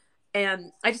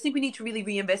 And I just think we need to really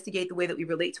reinvestigate the way that we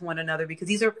relate to one another, because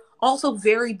these are also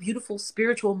very beautiful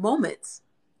spiritual moments.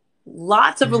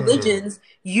 Lots of mm. religions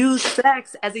use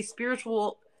sex as a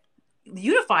spiritual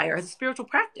unifier, as a spiritual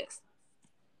practice.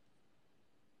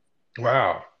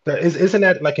 Wow. Isn't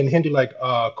that like in Hindu, like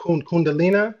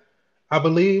Kundalina, I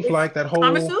believe, It's like that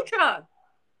Kama whole Sutra.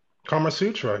 Kama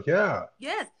Sutra? Yeah.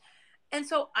 Yes. And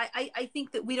so I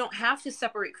think that we don't have to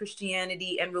separate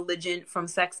Christianity and religion from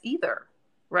sex either,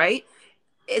 right?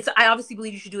 I obviously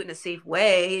believe you should do it in a safe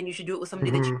way, and you should do it with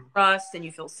somebody that you Hmm. trust and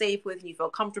you feel safe with and you feel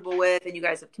comfortable with, and you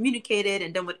guys have communicated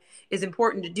and done what is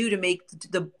important to do to make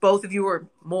the both of you or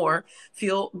more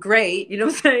feel great. You know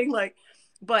what I'm saying? Like,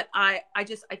 but I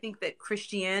think that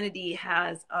Christianity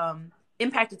has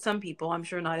impacted some people, I'm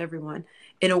sure not everyone,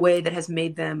 in a way that has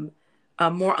made them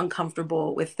more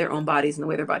uncomfortable with their own bodies and the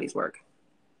way their bodies work.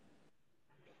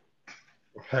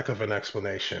 Heck of an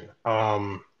explanation.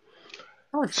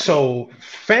 Oh, it's funny. So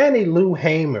Fannie Lou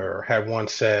Hamer had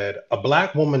once said, "A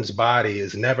black woman's body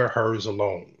is never hers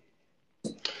alone."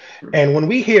 And when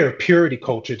we hear purity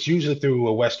culture, it's usually through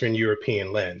a Western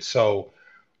European lens. So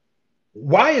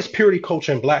why is purity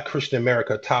culture in Black Christian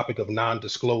America a topic of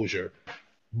non-disclosure,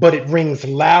 but it rings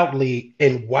loudly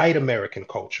in white American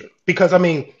culture? Because I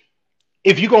mean,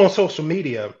 if you go on social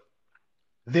media,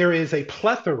 there is a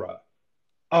plethora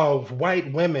of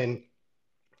white women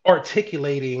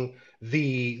articulating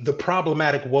the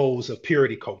problematic woes of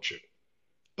purity culture,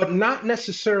 but not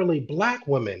necessarily black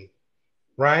women,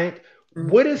 right? Mm.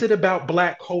 What is it about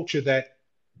black culture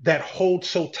that holds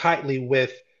so tightly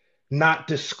with not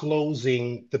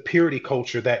disclosing the purity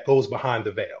culture that goes behind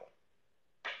the veil?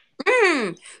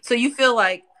 So you feel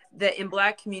like that in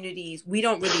Black communities, we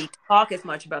don't really talk as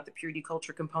much about the purity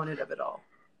culture component of it all.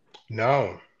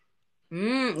 No.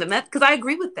 And that's because I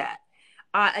agree with that.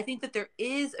 I think that there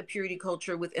is a purity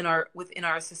culture within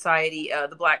our society,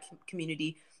 the Black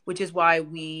community, which is why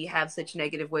we have such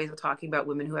negative ways of talking about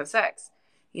women who have sex.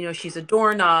 She's a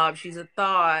doorknob, she's a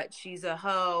thought, she's a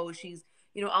hoe, she's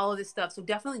all of this stuff. So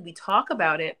definitely we talk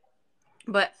about it,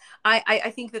 but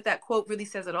I think that quote really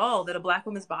says it all, that a Black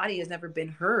woman's body has never been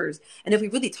hers. And if we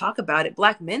really talk about it,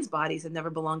 Black men's bodies have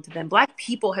never belonged to them. Black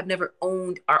people have never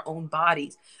owned our own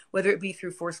bodies, whether it be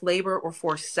through forced labor or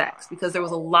forced sex, because there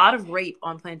was a lot of rape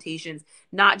on plantations,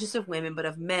 not just of women, but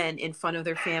of men in front of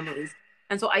their families.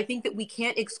 And so I think that we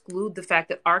can't exclude the fact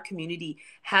that our community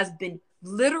has been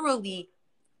literally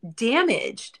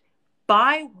damaged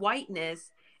by whiteness,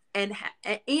 and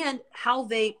how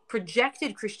they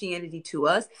projected Christianity to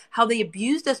us, how they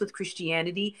abused us with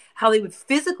Christianity, how they would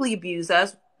physically abuse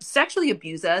us, sexually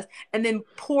abuse us, and then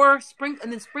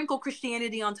sprinkle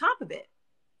Christianity on top of it.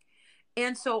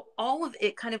 And so all of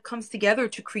it kind of comes together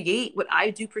to create what I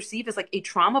do perceive as like a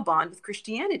trauma bond with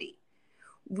Christianity.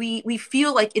 We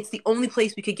feel like it's the only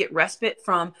place we could get respite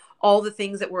from all the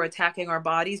things that were attacking our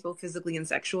bodies, both physically and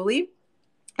sexually.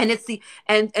 And it's the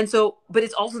and so, but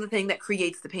it's also the thing that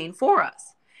creates the pain for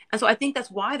us. And so I think that's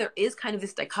why there is kind of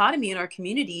this dichotomy in our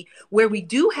community where we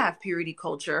do have purity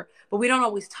culture, but we don't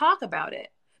always talk about it,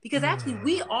 because actually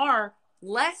we Mm. are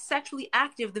less sexually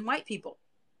active than white people.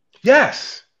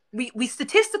 Yes. We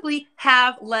statistically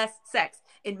have less sex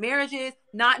in marriages,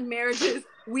 not in marriages.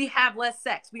 We have less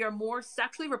sex. We are more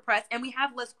sexually repressed, and we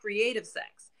have less creative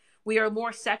sex. We are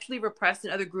more sexually repressed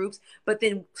than other groups. But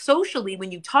then socially,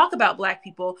 when you talk about Black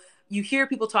people, you hear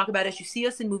people talk about us. You see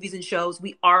us in movies and shows.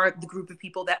 We are the group of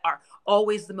people that are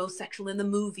always the most sexual in the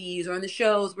movies or in the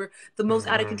shows. We're the most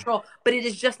out of Hmm. control. But it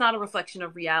is just not a reflection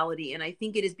of reality. And I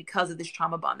think it is because of this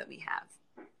trauma bond that we have.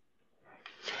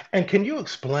 And can you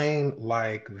explain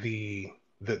like the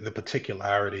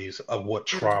particularities of what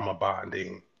Mm. trauma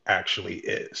bonding actually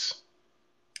is?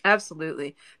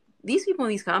 Absolutely. These people in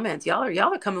these comments, y'all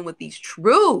are coming with these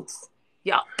truths.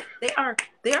 Y'all, they are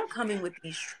coming with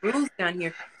these truths down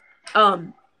here.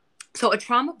 Um, so a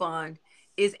trauma bond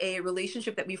is a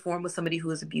relationship that we form with somebody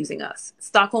who is abusing us.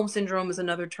 Stockholm syndrome is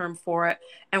another term for it.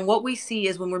 And what we see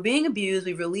is when we're being abused,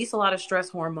 we release a lot of stress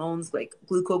hormones like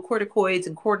glucocorticoids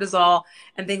and cortisol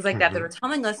and things like that Hmm. are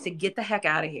telling us to get the heck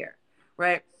out of here,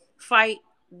 right? Fight,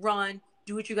 run,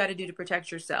 do what you got to do to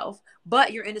protect yourself.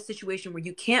 But you're in a situation where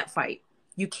you can't fight,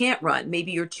 you can't run.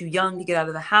 Maybe you're too young to get out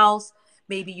of the house.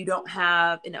 Maybe you don't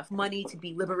have enough money to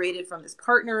be liberated from this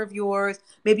partner of yours.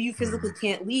 Maybe you physically Hmm.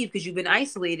 can't leave because you've been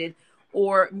isolated,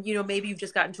 or maybe you've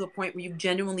just gotten to a point where you've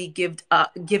genuinely given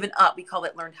up. We call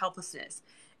it learned helplessness.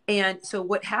 And so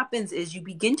what happens is you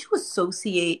begin to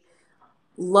associate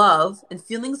love and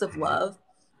feelings of Hmm. love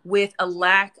with a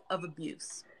lack of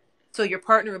abuse. So your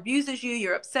partner abuses you,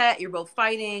 you're upset, you're both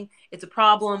fighting, it's a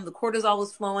problem, the cortisol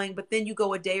is flowing, but then you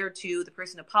go a day or two, the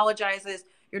person apologizes,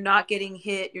 you're not getting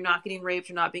hit, you're not getting raped,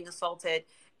 you're not being assaulted,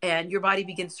 and your body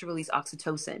begins to release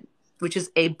oxytocin, which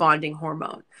is a bonding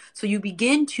hormone. So you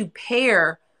begin to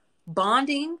pair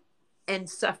bonding and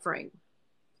suffering.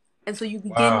 And so you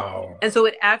begin, Wow. and so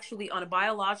it actually, on a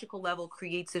biological level,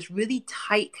 creates this really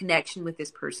tight connection with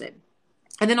this person.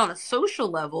 And then on a social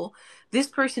level, this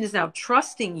person is now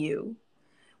trusting you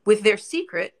with their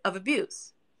secret of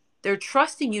abuse. They're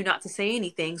trusting you not to say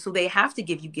anything, so they have to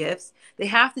give you gifts. They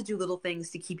have to do little things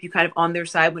to keep you kind of on their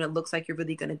side when it looks like you're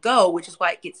really going to go, which is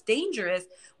why it gets dangerous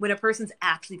when a person's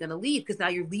actually going to leave, because now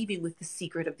you're leaving with the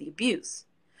secret of the abuse.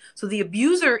 So the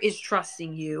abuser is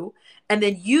trusting you, and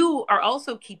then you are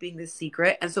also keeping this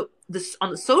secret. And so this, on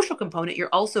the social component,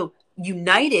 you're also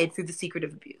united through the secret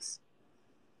of abuse.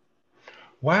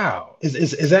 Wow.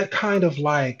 Is that kind of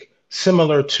like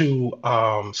similar to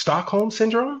Stockholm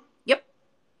syndrome? Yep.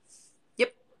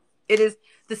 Yep. It is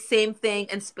the same thing.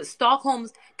 And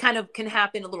Stockholm's kind of can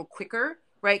happen a little quicker,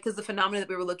 right? Because the phenomenon that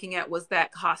we were looking at was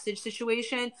that hostage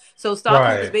situation. So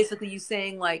Stockholm is Right. basically you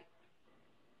saying like,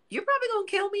 you're probably gonna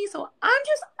kill me, so I'm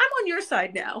on your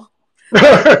side now.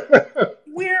 Like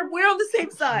we're on the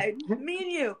same side, me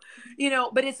and you.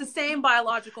 But it's the same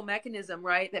biological mechanism,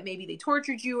 right? That maybe they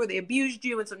tortured you or they abused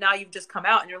you, and so now you've just come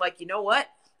out and you're like, you know what?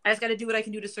 I just got to do what I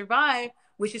can do to survive,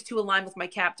 which is to align with my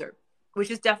captor,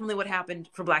 which is definitely what happened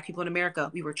for Black people in America.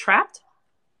 We were trapped.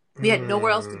 We had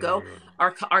nowhere else to go.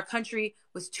 Mm. Our country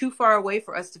was too far away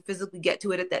for us to physically get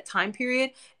to it at that time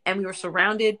period, and we were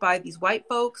surrounded by these white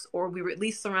folks, or we were at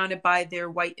least surrounded by their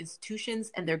white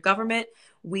institutions and their government.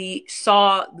 We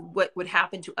saw what would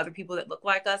happen to other people that looked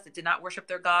like us, that did not worship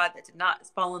their God, that did not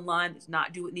fall in line, that did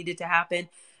not do what needed to happen,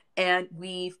 and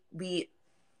we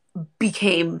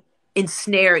became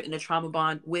ensnared in a trauma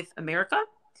bond with America,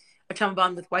 a trauma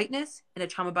bond with whiteness, and a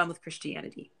trauma bond with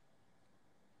Christianity.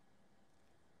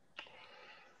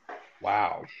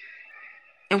 Wow.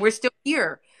 And we're still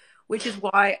here, which is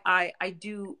why I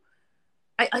don't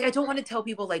want to tell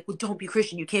people like, well, don't be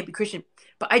Christian, you can't be Christian,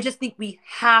 but I just think we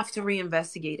have to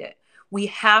reinvestigate it. We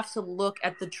have to look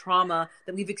at the trauma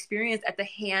that we've experienced at the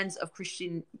hands of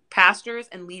Christian pastors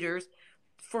and leaders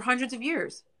for hundreds of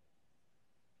years.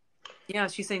 Yeah,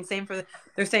 she's saying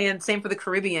they're saying same for the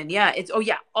Caribbean. Yeah,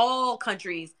 all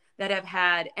countries that have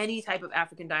had any type of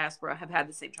African diaspora have had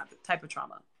the same type of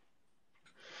trauma.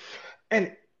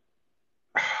 And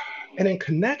and in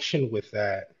connection with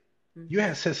that, you Mm-hmm.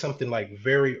 had said something like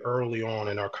very early on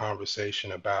in our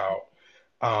conversation about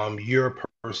you're a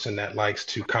person that likes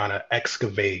to kind of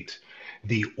excavate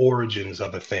the origins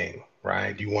of a thing,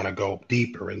 right? You want to go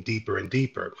deeper and deeper and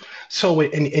deeper. So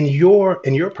in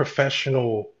your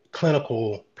professional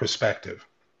clinical perspective,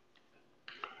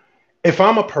 if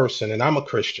I'm a person and I'm a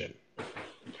Christian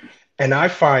and I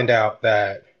find out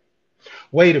that,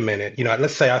 wait a minute,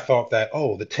 let's say I thought that,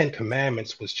 oh, the Ten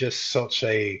Commandments was just such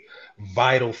a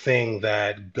vital thing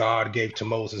that God gave to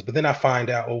Moses. But then I find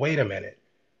out, oh, wait a minute,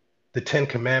 the Ten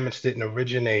Commandments didn't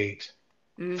originate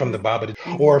from the Mm-hmm. Bible.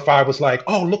 Or Mm-hmm. if I was like,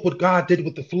 oh, look what God did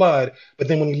with the flood. But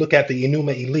then when you look at the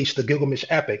Enuma Elish, the Gilgamesh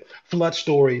epic, flood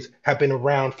stories have been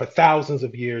around for thousands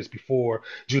of years before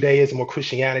Judaism or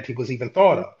Christianity was even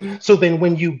thought of. Mm-hmm. So then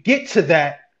when you get to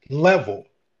that level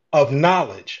of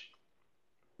knowledge,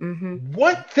 Mm-hmm.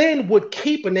 what then would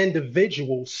keep an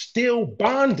individual still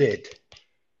bonded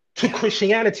to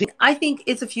Christianity? I think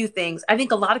it's a few things. I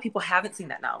think a lot of people haven't seen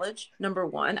that knowledge. Number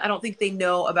one, I don't think they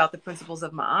know about the principles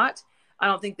of Ma'at. I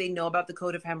don't think they know about the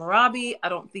Code of Hammurabi. I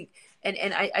don't think, and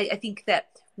I think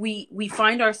that we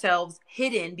find ourselves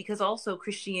hidden because also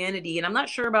Christianity, and I'm not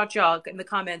sure about y'all in the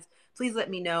comments. Please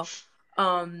let me know.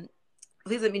 Um,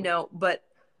 please let me know. But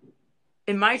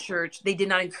in my church, they did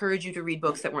not encourage you to read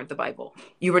books that weren't the Bible.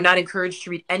 You were not encouraged to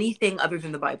read anything other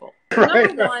than the Bible. So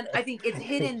number Right? one, I think it's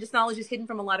hidden. This knowledge is hidden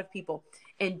from a lot of people.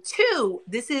 And two,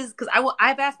 this is because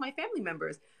I've asked my family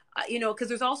members, because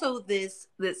there's also this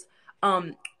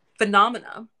um,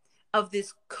 phenomena of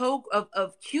this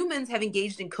of humans have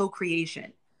engaged in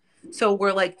co-creation. So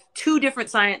we're like two different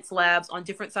science labs on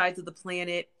different sides of the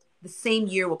planet. The same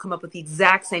year will come up with the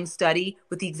exact same study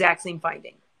with the exact same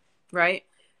finding, right?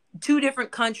 Two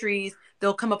different countries,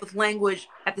 they'll come up with language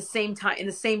at the same time in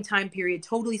the same time period,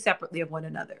 totally separately of one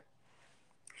another.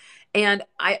 And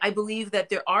I believe that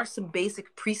there are some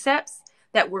basic precepts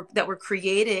that were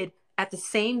created at the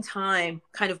same time,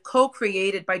 kind of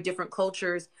co-created by different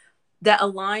cultures that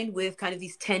aligned with kind of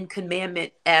these 10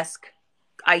 commandment-esque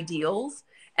ideals.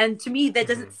 And to me, that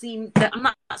doesn't seem that I'm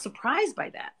not surprised by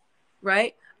that,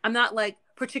 right? I'm not like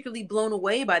particularly blown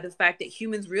away by the fact that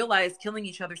humans realize killing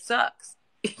each other sucks.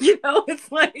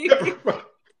 It's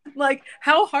like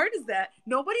how hard is that?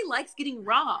 Nobody likes getting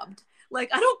robbed. Like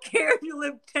I don't care if you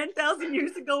lived 10,000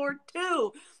 years ago or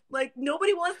two. Like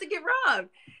nobody wants to get robbed.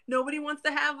 Nobody wants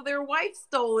to have their wife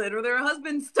stolen or their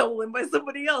husband stolen by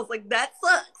somebody else. Like that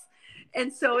sucks.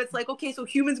 And so it's like, okay, so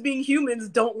humans being humans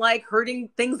don't like hurting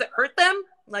things that hurt them.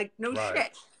 Like no Right.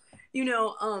 shit,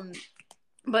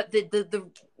 But the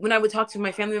when I would talk to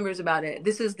my family members about it,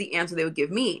 this is the answer they would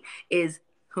give me is,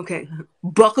 okay,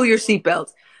 buckle your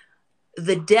seatbelts.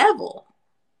 The devil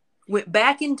went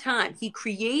back in time. He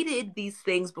created these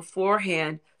things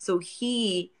beforehand so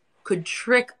he could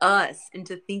trick us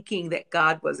into thinking that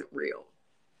God wasn't real.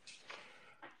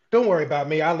 Don't worry about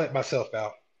me. I'll let myself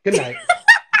out. Good night.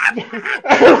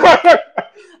 I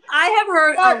have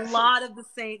heard What? a lot of the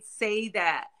saints say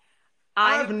that.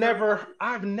 I've never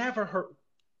heard.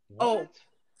 What? Oh,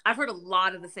 I've heard a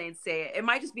lot of the saints say it. It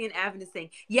might just be an Adventist thing.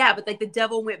 Yeah, but like the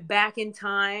devil went back in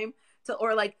time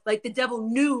or like the devil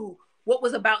knew what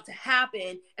was about to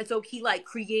happen. And so he like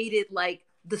created like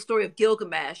the story of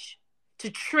Gilgamesh to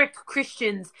trick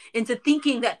Christians into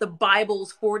thinking that the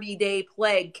Bible's 40-day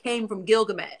plague came from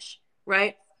Gilgamesh,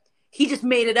 right? He just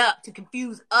made it up to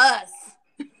confuse us.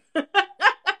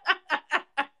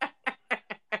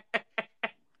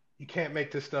 You can't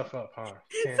make this stuff up, huh?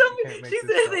 You can't make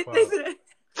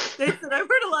They said, I've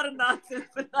heard a lot of nonsense,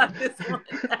 but not this one.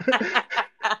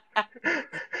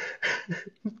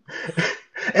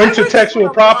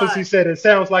 Intertextual prophecy said it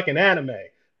sounds like an anime.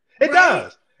 It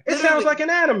does. It sounds like an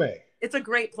anime. It's a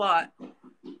great plot.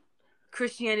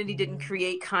 Christianity didn't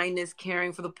create kindness,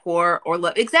 caring for the poor, or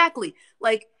love. Exactly.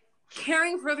 Like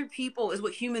caring for other people is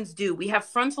what humans do. We have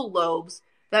frontal lobes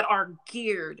that are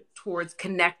geared towards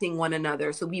connecting one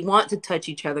another. So we want to touch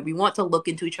each other. We want to look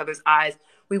into each other's eyes.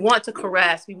 We want to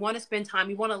caress. We want to spend time.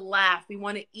 We want to laugh. We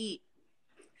want to eat.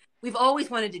 We've always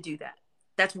wanted to do that.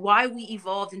 That's why we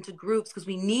evolved into groups, because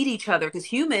we need each other. Because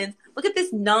humans, look at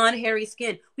this non-hairy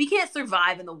skin. We can't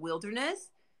survive in the wilderness,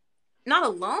 not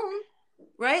alone,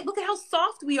 right? Look at how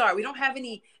soft we are. We don't have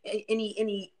any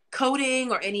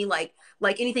coating or any like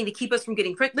anything to keep us from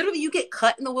getting pricked. Literally, you get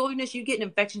cut in the wilderness, you get an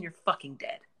infection, you're fucking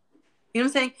dead. You know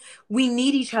what I'm saying? We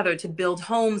need each other to build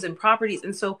homes and properties.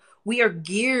 And so we are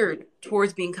geared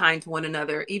towards being kind to one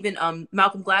another. Even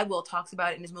Malcolm Gladwell talks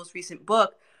about it in his most recent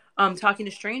book, Talking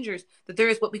to Strangers, that there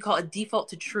is what we call a default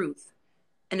to truth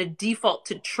and a default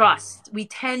to trust. We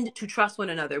tend to trust one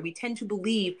another. We tend to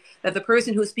believe that the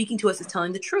person who is speaking to us is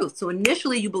telling the truth. So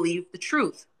initially you believe the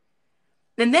truth.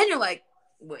 And then you're like,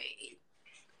 wait,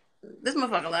 this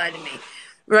motherfucker lied to me,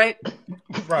 right?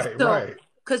 Right.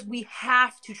 Because we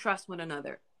have to trust one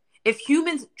another. If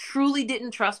humans truly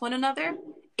didn't trust one another,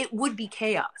 it would be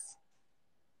chaos.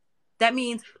 That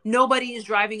means nobody is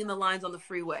driving in the lines on the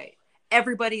freeway.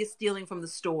 everybody is stealing from the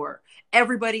store.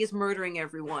 Everybody is murdering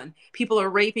everyone. People are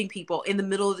raping people in the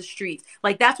middle of the streets.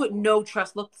 Like, that's what no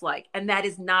trust looks like. And that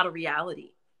is not a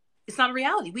reality. It's not a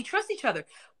reality. We trust each other.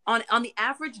 On the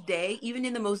average day, even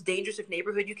in the most dangerous of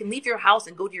neighborhood, you can leave your house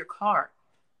and go to your car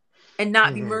and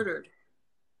not be Hmm. murdered.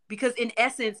 Because in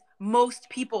essence, most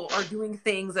people are doing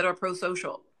things that are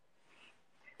pro-social.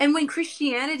 And when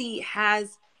Christianity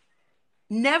has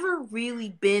never really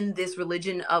been this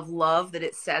religion of love that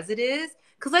it says it is,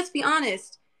 because let's be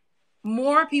honest,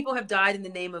 more people have died in the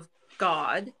name of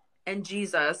God and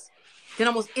Jesus than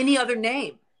almost any other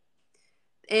name.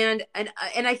 And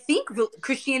I think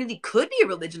Christianity could be a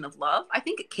religion of love. I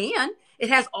think it can. It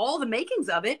has all the makings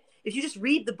of it. If you just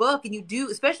read the book and you do,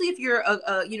 especially if you're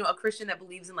a Christian that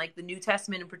believes in like the New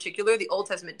Testament in particular, the Old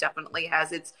Testament definitely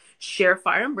has its share of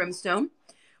fire and brimstone.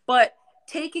 But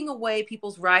taking away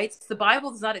people's rights, the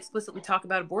Bible does not explicitly talk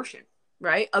about abortion,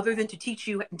 right? Other than to teach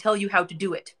you and tell you how to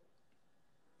do it.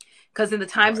 Because in the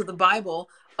times Right. of the Bible,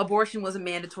 abortion was a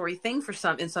mandatory thing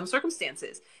in some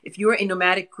circumstances. If you were a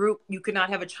nomadic group, you could not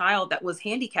have a child that was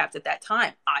handicapped at that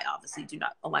time. I obviously do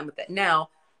not align with that now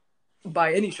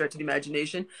by any stretch of the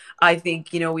imagination. I think,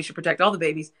 we should protect all the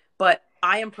babies, but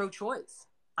I am pro-choice.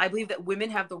 I believe that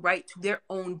women have the right to their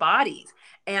own bodies.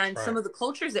 And some Right. of the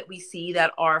cultures that we see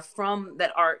that are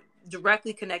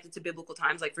directly connected to biblical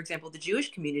times, like for example, the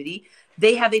Jewish community,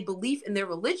 they have a belief in their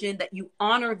religion that you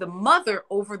honor the mother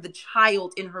over the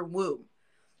child in her womb.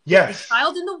 If the Yes.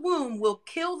 child in the womb will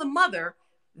kill the mother,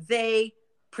 they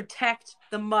protect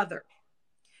the mother.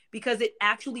 Because it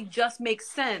actually just makes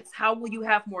sense. How will you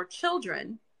have more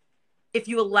children if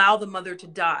you allow the mother to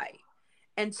die?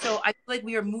 And so I feel like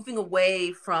we are moving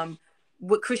away from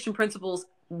what Christian principles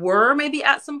were maybe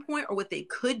at some point or what they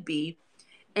could be.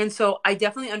 And so I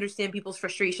definitely understand people's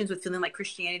frustrations with feeling like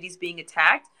Christianity is being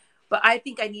attacked. But I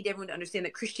think I need everyone to understand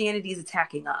that Christianity is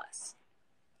attacking us.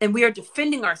 And we are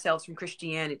defending ourselves from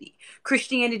Christianity.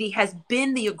 Christianity has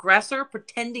been the aggressor,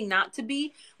 pretending not to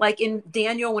be. Like in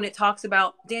Daniel, when it talks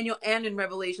about Daniel, and in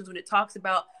Revelations, when it talks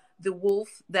about the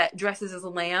wolf that dresses as a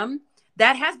lamb,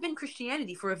 that has been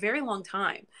Christianity for a very long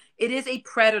time. It is a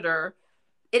predator.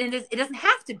 It doesn't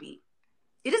have to be.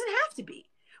 It doesn't have to be.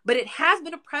 But it has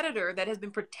been a predator that has been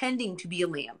pretending to be a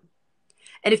lamb.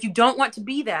 And if you don't want to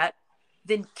be that,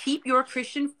 then keep your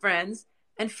Christian friends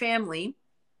and family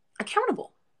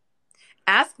accountable.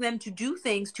 Ask them to do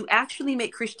things to actually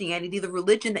make Christianity the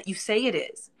religion that you say it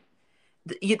is.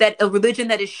 That a religion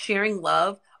that is sharing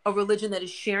love, a religion that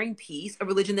is sharing peace, a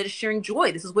religion that is sharing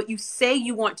joy. This is what you say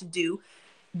you want to do.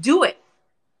 Do it.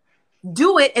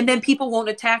 Do it, and then people won't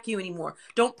attack you anymore.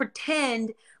 Don't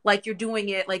pretend like you're doing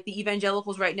it like the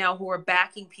evangelicals right now who are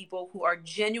backing people who are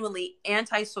genuinely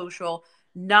antisocial,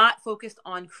 not focused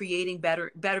on creating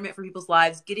betterment for people's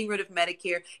lives, getting rid of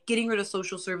Medicare, getting rid of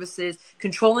social services,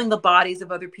 controlling the bodies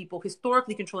of other people,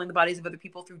 historically controlling the bodies of other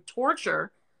people through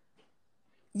torture.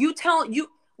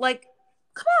 Like,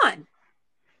 come on.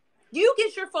 You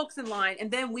get your folks in line, and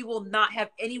then we will not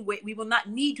have any way, we will not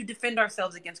need to defend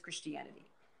ourselves against Christianity.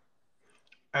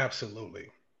 Absolutely.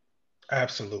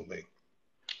 Absolutely.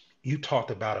 You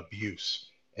talked about abuse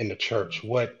in the church.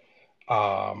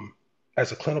 Um,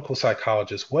 as a clinical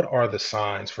psychologist, what are the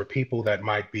signs for people that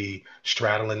might be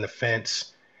straddling the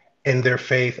fence in their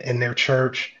faith, in their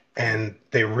church, and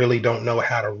they really don't know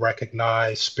how to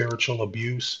recognize spiritual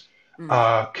abuse?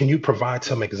 Mm, Can you provide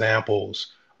some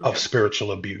examples of okay.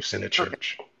 spiritual abuse in the Okay.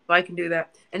 church? So I can do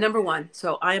that. And number one,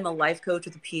 so I am a life coach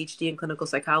with a PhD in clinical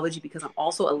psychology because I'm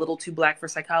also a little too black for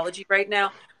psychology right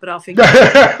now, but I'll figure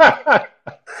it out.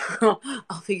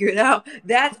 I'll figure it out.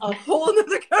 That's a whole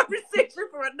other conversation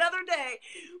for another day.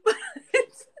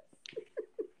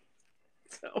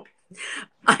 So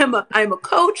I'm a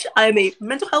coach. I'm a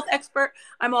mental health expert.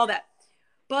 I'm all that.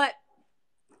 But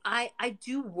I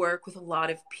do work with a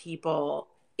lot of people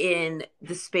in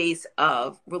the space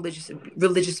of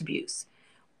religious abuse.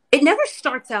 It never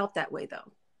starts out that way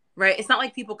though, right? It's not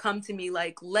like people come to me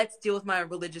like, let's deal with my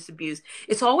religious abuse.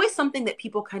 It's always something that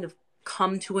people kind of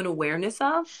come to an awareness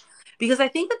of, because I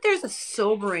think that there's a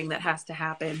sobering that has to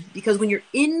happen, because when you're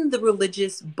in the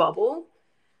religious bubble,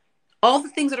 all the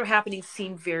things that are happening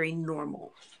seem very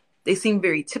normal. They seem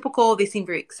very typical. They seem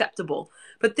very acceptable.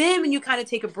 But then when you kind of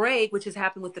take a break, which has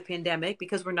happened with the pandemic,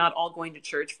 because we're not all going to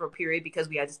church for a period because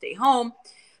we had to stay home.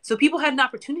 So people had an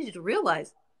opportunity to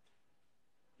realize,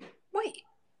 wait,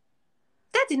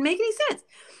 that didn't make any sense.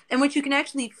 And what you can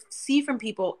actually see from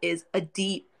people is a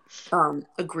deep,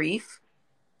 a grief,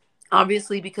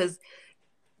 obviously, because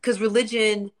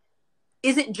religion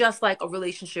isn't just like a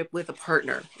relationship with a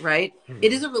partner, right?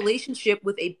 It is Mm. a relationship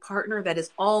with a partner that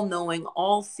is all knowing,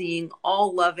 all seeing,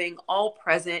 all loving, all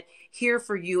present, here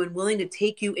for you and willing to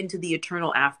take you into the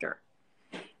eternal after.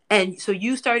 And so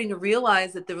you starting to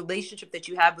realize that the relationship that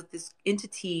you have with this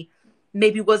entity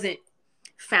maybe wasn't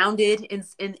founded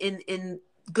in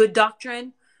good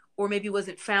doctrine, or maybe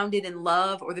wasn't founded in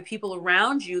love, or the people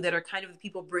around you that are kind of the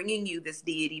people bringing you this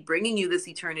deity, bringing you this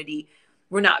eternity,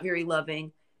 were not very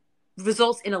loving,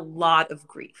 results in a lot of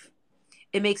grief.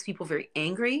 It makes people very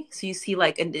angry. So you see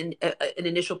like an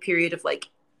initial period of like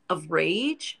of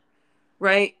rage,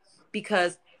 right?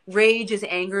 Because rage is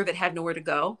anger that had nowhere to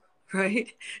go,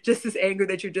 right? Just this anger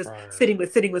that you're just Right. sitting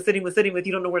with,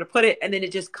 you don't know where to put it. And then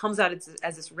it just comes out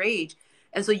as this rage.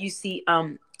 And so you see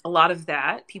a lot of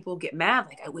that. People get mad,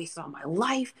 like I wasted all my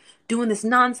life doing this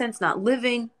nonsense, not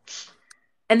living.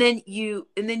 And then you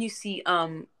see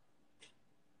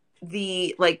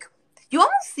the like you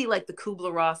almost see like the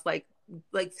Kubler Ross like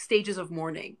stages of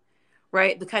mourning,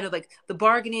 right? The kind of like the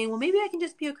bargaining. Well, maybe I can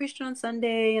just be a Christian on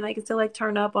Sunday, and I can still like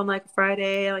turn up on like a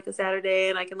Friday, and like a Saturday,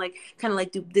 and I can like kind of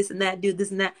like do this and that, do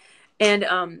this and that.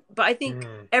 And but I think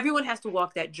Mm. everyone has to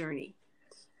walk that journey.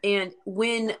 And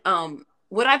when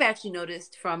what I've actually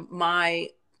noticed from my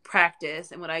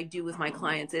practice and what I do with my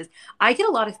clients is I get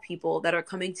a lot of people that are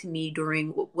coming to me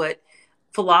during what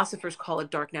philosophers call a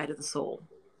dark night of the soul.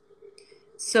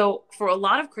 So for a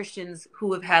lot of Christians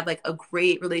who have had like a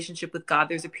great relationship with God,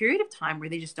 there's a period of time where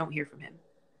they just don't hear from him.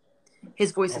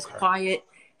 His voice is Okay. quiet.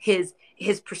 His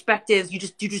perspectives, you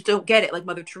just don't get it. Like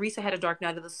Mother Teresa had a dark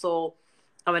night of the soul.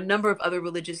 A number of other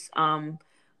religious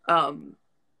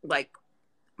like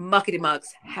muckety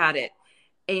mucks had it.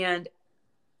 And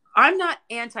I'm not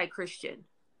anti-Christian.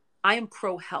 I am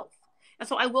pro-health. And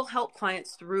so I will help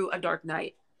clients through a dark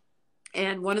night.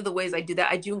 And one of the ways I do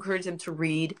that, I do encourage them to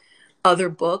read other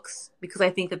books because I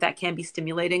think that that can be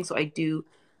stimulating. So I do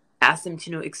ask them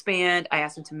to, expand. I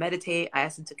ask them to meditate. I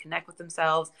ask them to connect with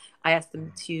themselves. I ask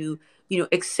them to,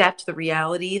 accept the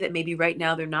reality that maybe right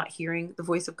now they're not hearing the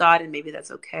voice of God, and maybe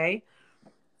that's okay.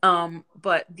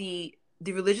 But the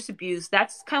religious abuse,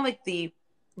 that's kind of like the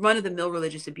run of the mill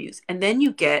religious abuse. And then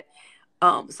you get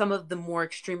some of the more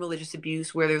extreme religious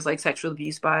abuse where there's like sexual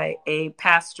abuse by a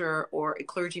pastor or a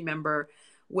clergy member,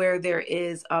 where there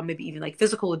is maybe even like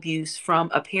physical abuse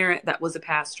from a parent that was a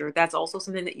pastor. That's also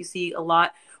something that you see a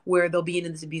lot, where they'll be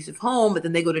in this abusive home, but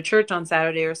then they go to church on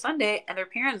Saturday or Sunday and their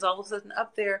parents all of a sudden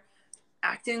up there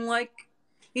acting like,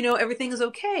 everything is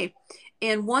okay.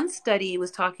 And one study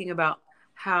was talking about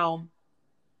how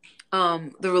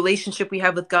the relationship we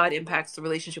have with God impacts the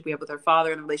relationship we have with our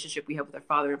father, and the relationship we have with our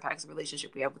father impacts the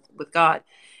relationship we have with God.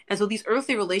 And so these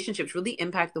earthly relationships really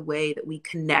impact the way that we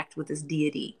connect with this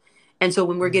deity. And so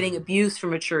when we're getting Mm. abuse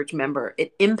from a church member,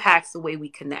 it impacts the way we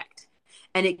connect.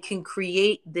 And it can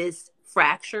create this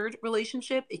fractured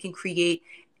relationship. It can create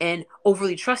an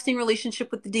overly trusting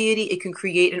relationship with the deity. It can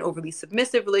create an overly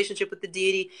submissive relationship with the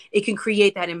deity. It can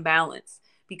create that imbalance,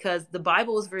 because the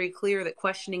Bible is very clear that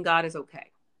questioning God is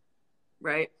okay,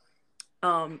 right?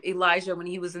 Elijah, when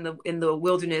he was in the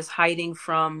wilderness hiding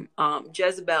from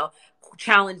Jezebel,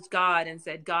 challenged God and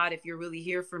said, God, if you're really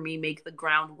here for me, make the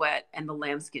ground wet and the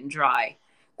lambskin dry.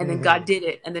 And then God Hmm. did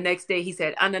it. And the next day he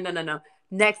said, oh, no, no, no, no.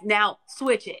 Next, now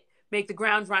switch it. Make the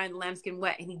ground dry and the lambskin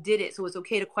wet. And he did it. So it's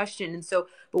okay to question. And so,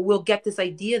 but we'll get this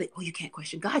idea that, oh, you can't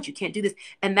question God. You can't do this.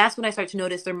 And that's when I start to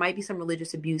notice there might be some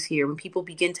religious abuse here, when people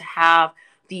begin to have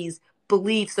these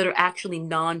beliefs that are actually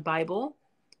non-Bible.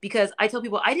 Because I tell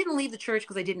people I didn't leave the church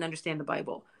because I didn't understand the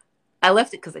Bible. I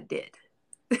left it because I did.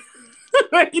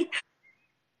 Right?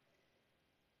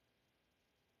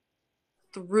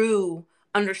 Through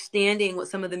understanding what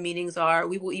some of the meanings are,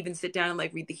 we will even sit down and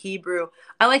like read the Hebrew.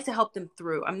 I like to help them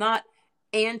through. I'm not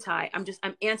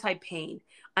I'm anti-pain.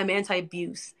 I'm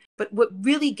anti-abuse. But what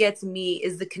really gets me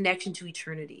is the connection to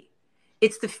eternity.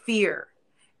 It's the fear.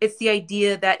 It's the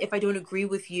idea that if I don't agree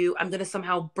with you, I'm going to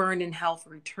somehow burn in hell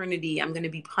for eternity. I'm going to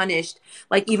be punished.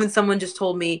 Like even someone just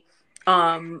told me,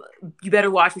 you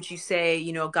better watch what you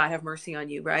say, God have mercy on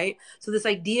you, right? So this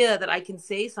idea that I can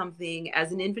say something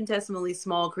as an infinitesimally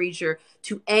small creature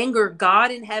to anger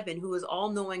God in heaven, who is all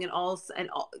knowing and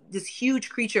this huge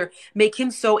creature, make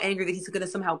him so angry that he's going to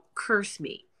somehow curse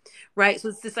me, right? So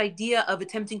it's this idea of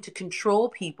attempting to control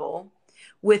people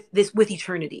with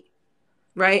eternity,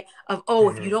 right? Of, oh,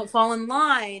 if you Hmm. don't fall in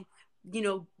line,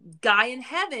 guy in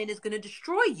heaven is going to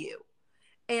destroy you.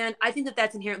 And I think that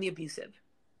that's inherently abusive.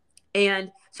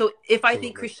 And so if I think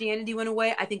Absolutely. Christianity went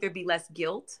away, I think there'd be less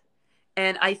guilt.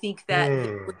 And I think that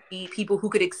there Mm. would be people who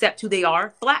could accept who they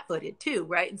are, flat footed too,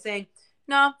 right? And saying,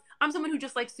 no, I'm someone who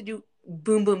just likes to do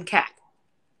boom, boom, cat.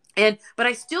 But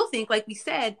I still think, like we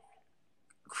said,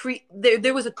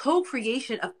 there was a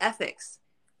co-creation of ethics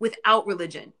without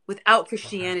religion, without Okay.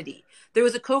 Christianity. There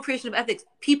was a co-creation of ethics.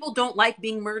 People don't like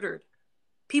being murdered.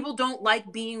 People don't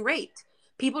like being raped.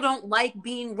 People don't like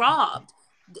being robbed.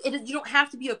 You don't have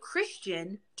to be a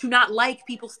Christian to not like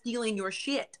people stealing your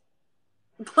shit.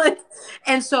 But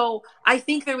and so I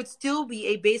think there would still be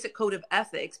a basic code of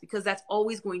ethics because that's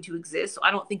always going to exist. So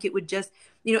I don't think it would just,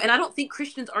 and I don't think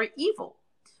Christians are evil.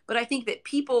 But I think that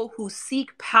people who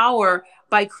seek power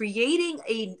by creating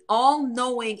a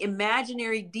all-knowing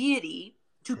imaginary deity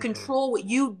to Hmm. control what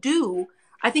you do,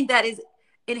 I think that is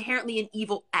inherently an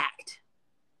evil act.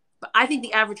 But I think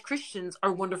the average Christians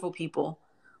are wonderful people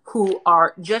who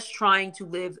are just trying to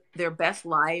live their best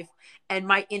life and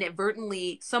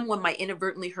someone might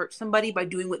inadvertently hurt somebody by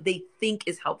doing what they think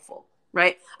is helpful.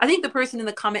 Right. I think the person in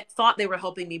the comment thought they were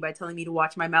helping me by telling me to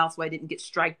watch my mouth so I didn't get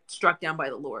struck down by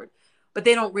the Lord. But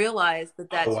they don't realize that Oh,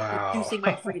 that's wow. reducing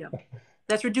my freedom.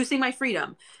 That's reducing my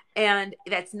freedom. And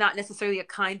that's not necessarily a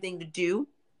kind thing to do.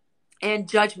 And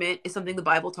judgment is something the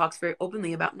Bible talks very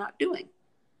openly about not doing.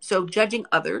 So judging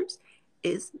others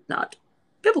is not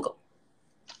biblical.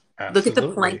 Look at the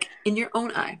Absolutely. plank in your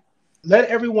own eye. Let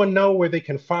everyone know where they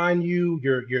can find you,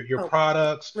 your Oh,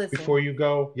 products listen, before you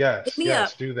go. hit Yes, me up.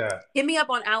 yes, do that. Hit me up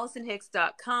on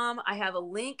AllisonHicks.com. I have a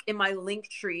link in my link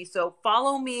tree. So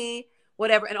follow me,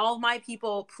 whatever. And all of my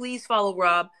people, please follow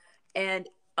Rob and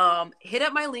hit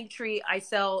up my link tree. I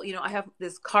sell, I have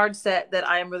this card set that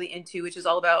I am really into, which is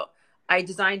all about, I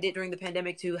designed it during the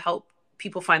pandemic to help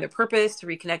people find their purpose, to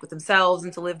reconnect with themselves,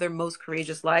 and to live their most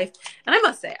courageous life. And I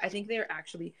must say, I think they're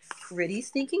actually pretty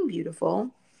stinking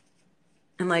beautiful.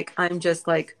 And like, I'm just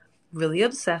like really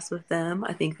obsessed with them.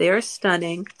 I think they are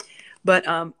stunning. But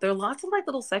there are lots of like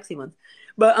little sexy ones.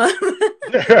 But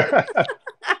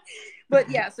but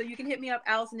yeah, so you can hit me up,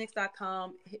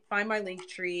 AllisonHicks.com, find my link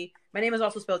tree. My name is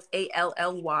also spelled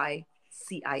ALLYCIN.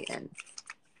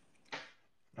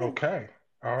 Okay.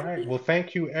 All right. Well,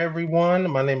 thank you, everyone.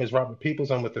 My name is Robert Peoples.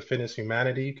 I'm with the Fitness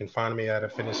Humanity. You can find me at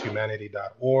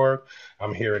fitnesshumanity.org.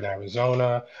 I'm here in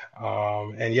Arizona.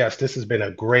 And yes, this has been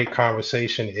a great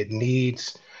conversation. It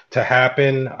needs to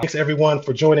happen. Thanks, everyone,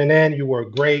 for joining in. You were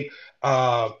great.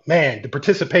 Man, the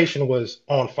participation was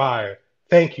on fire.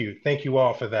 Thank you. Thank you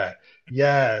all for that.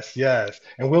 Yes, yes.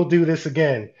 And we'll do this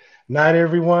again. Night,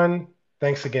 everyone.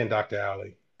 Thanks again, Dr.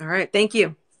 Ali. All right. Thank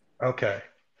you. Okay.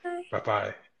 Bye. Bye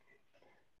bye.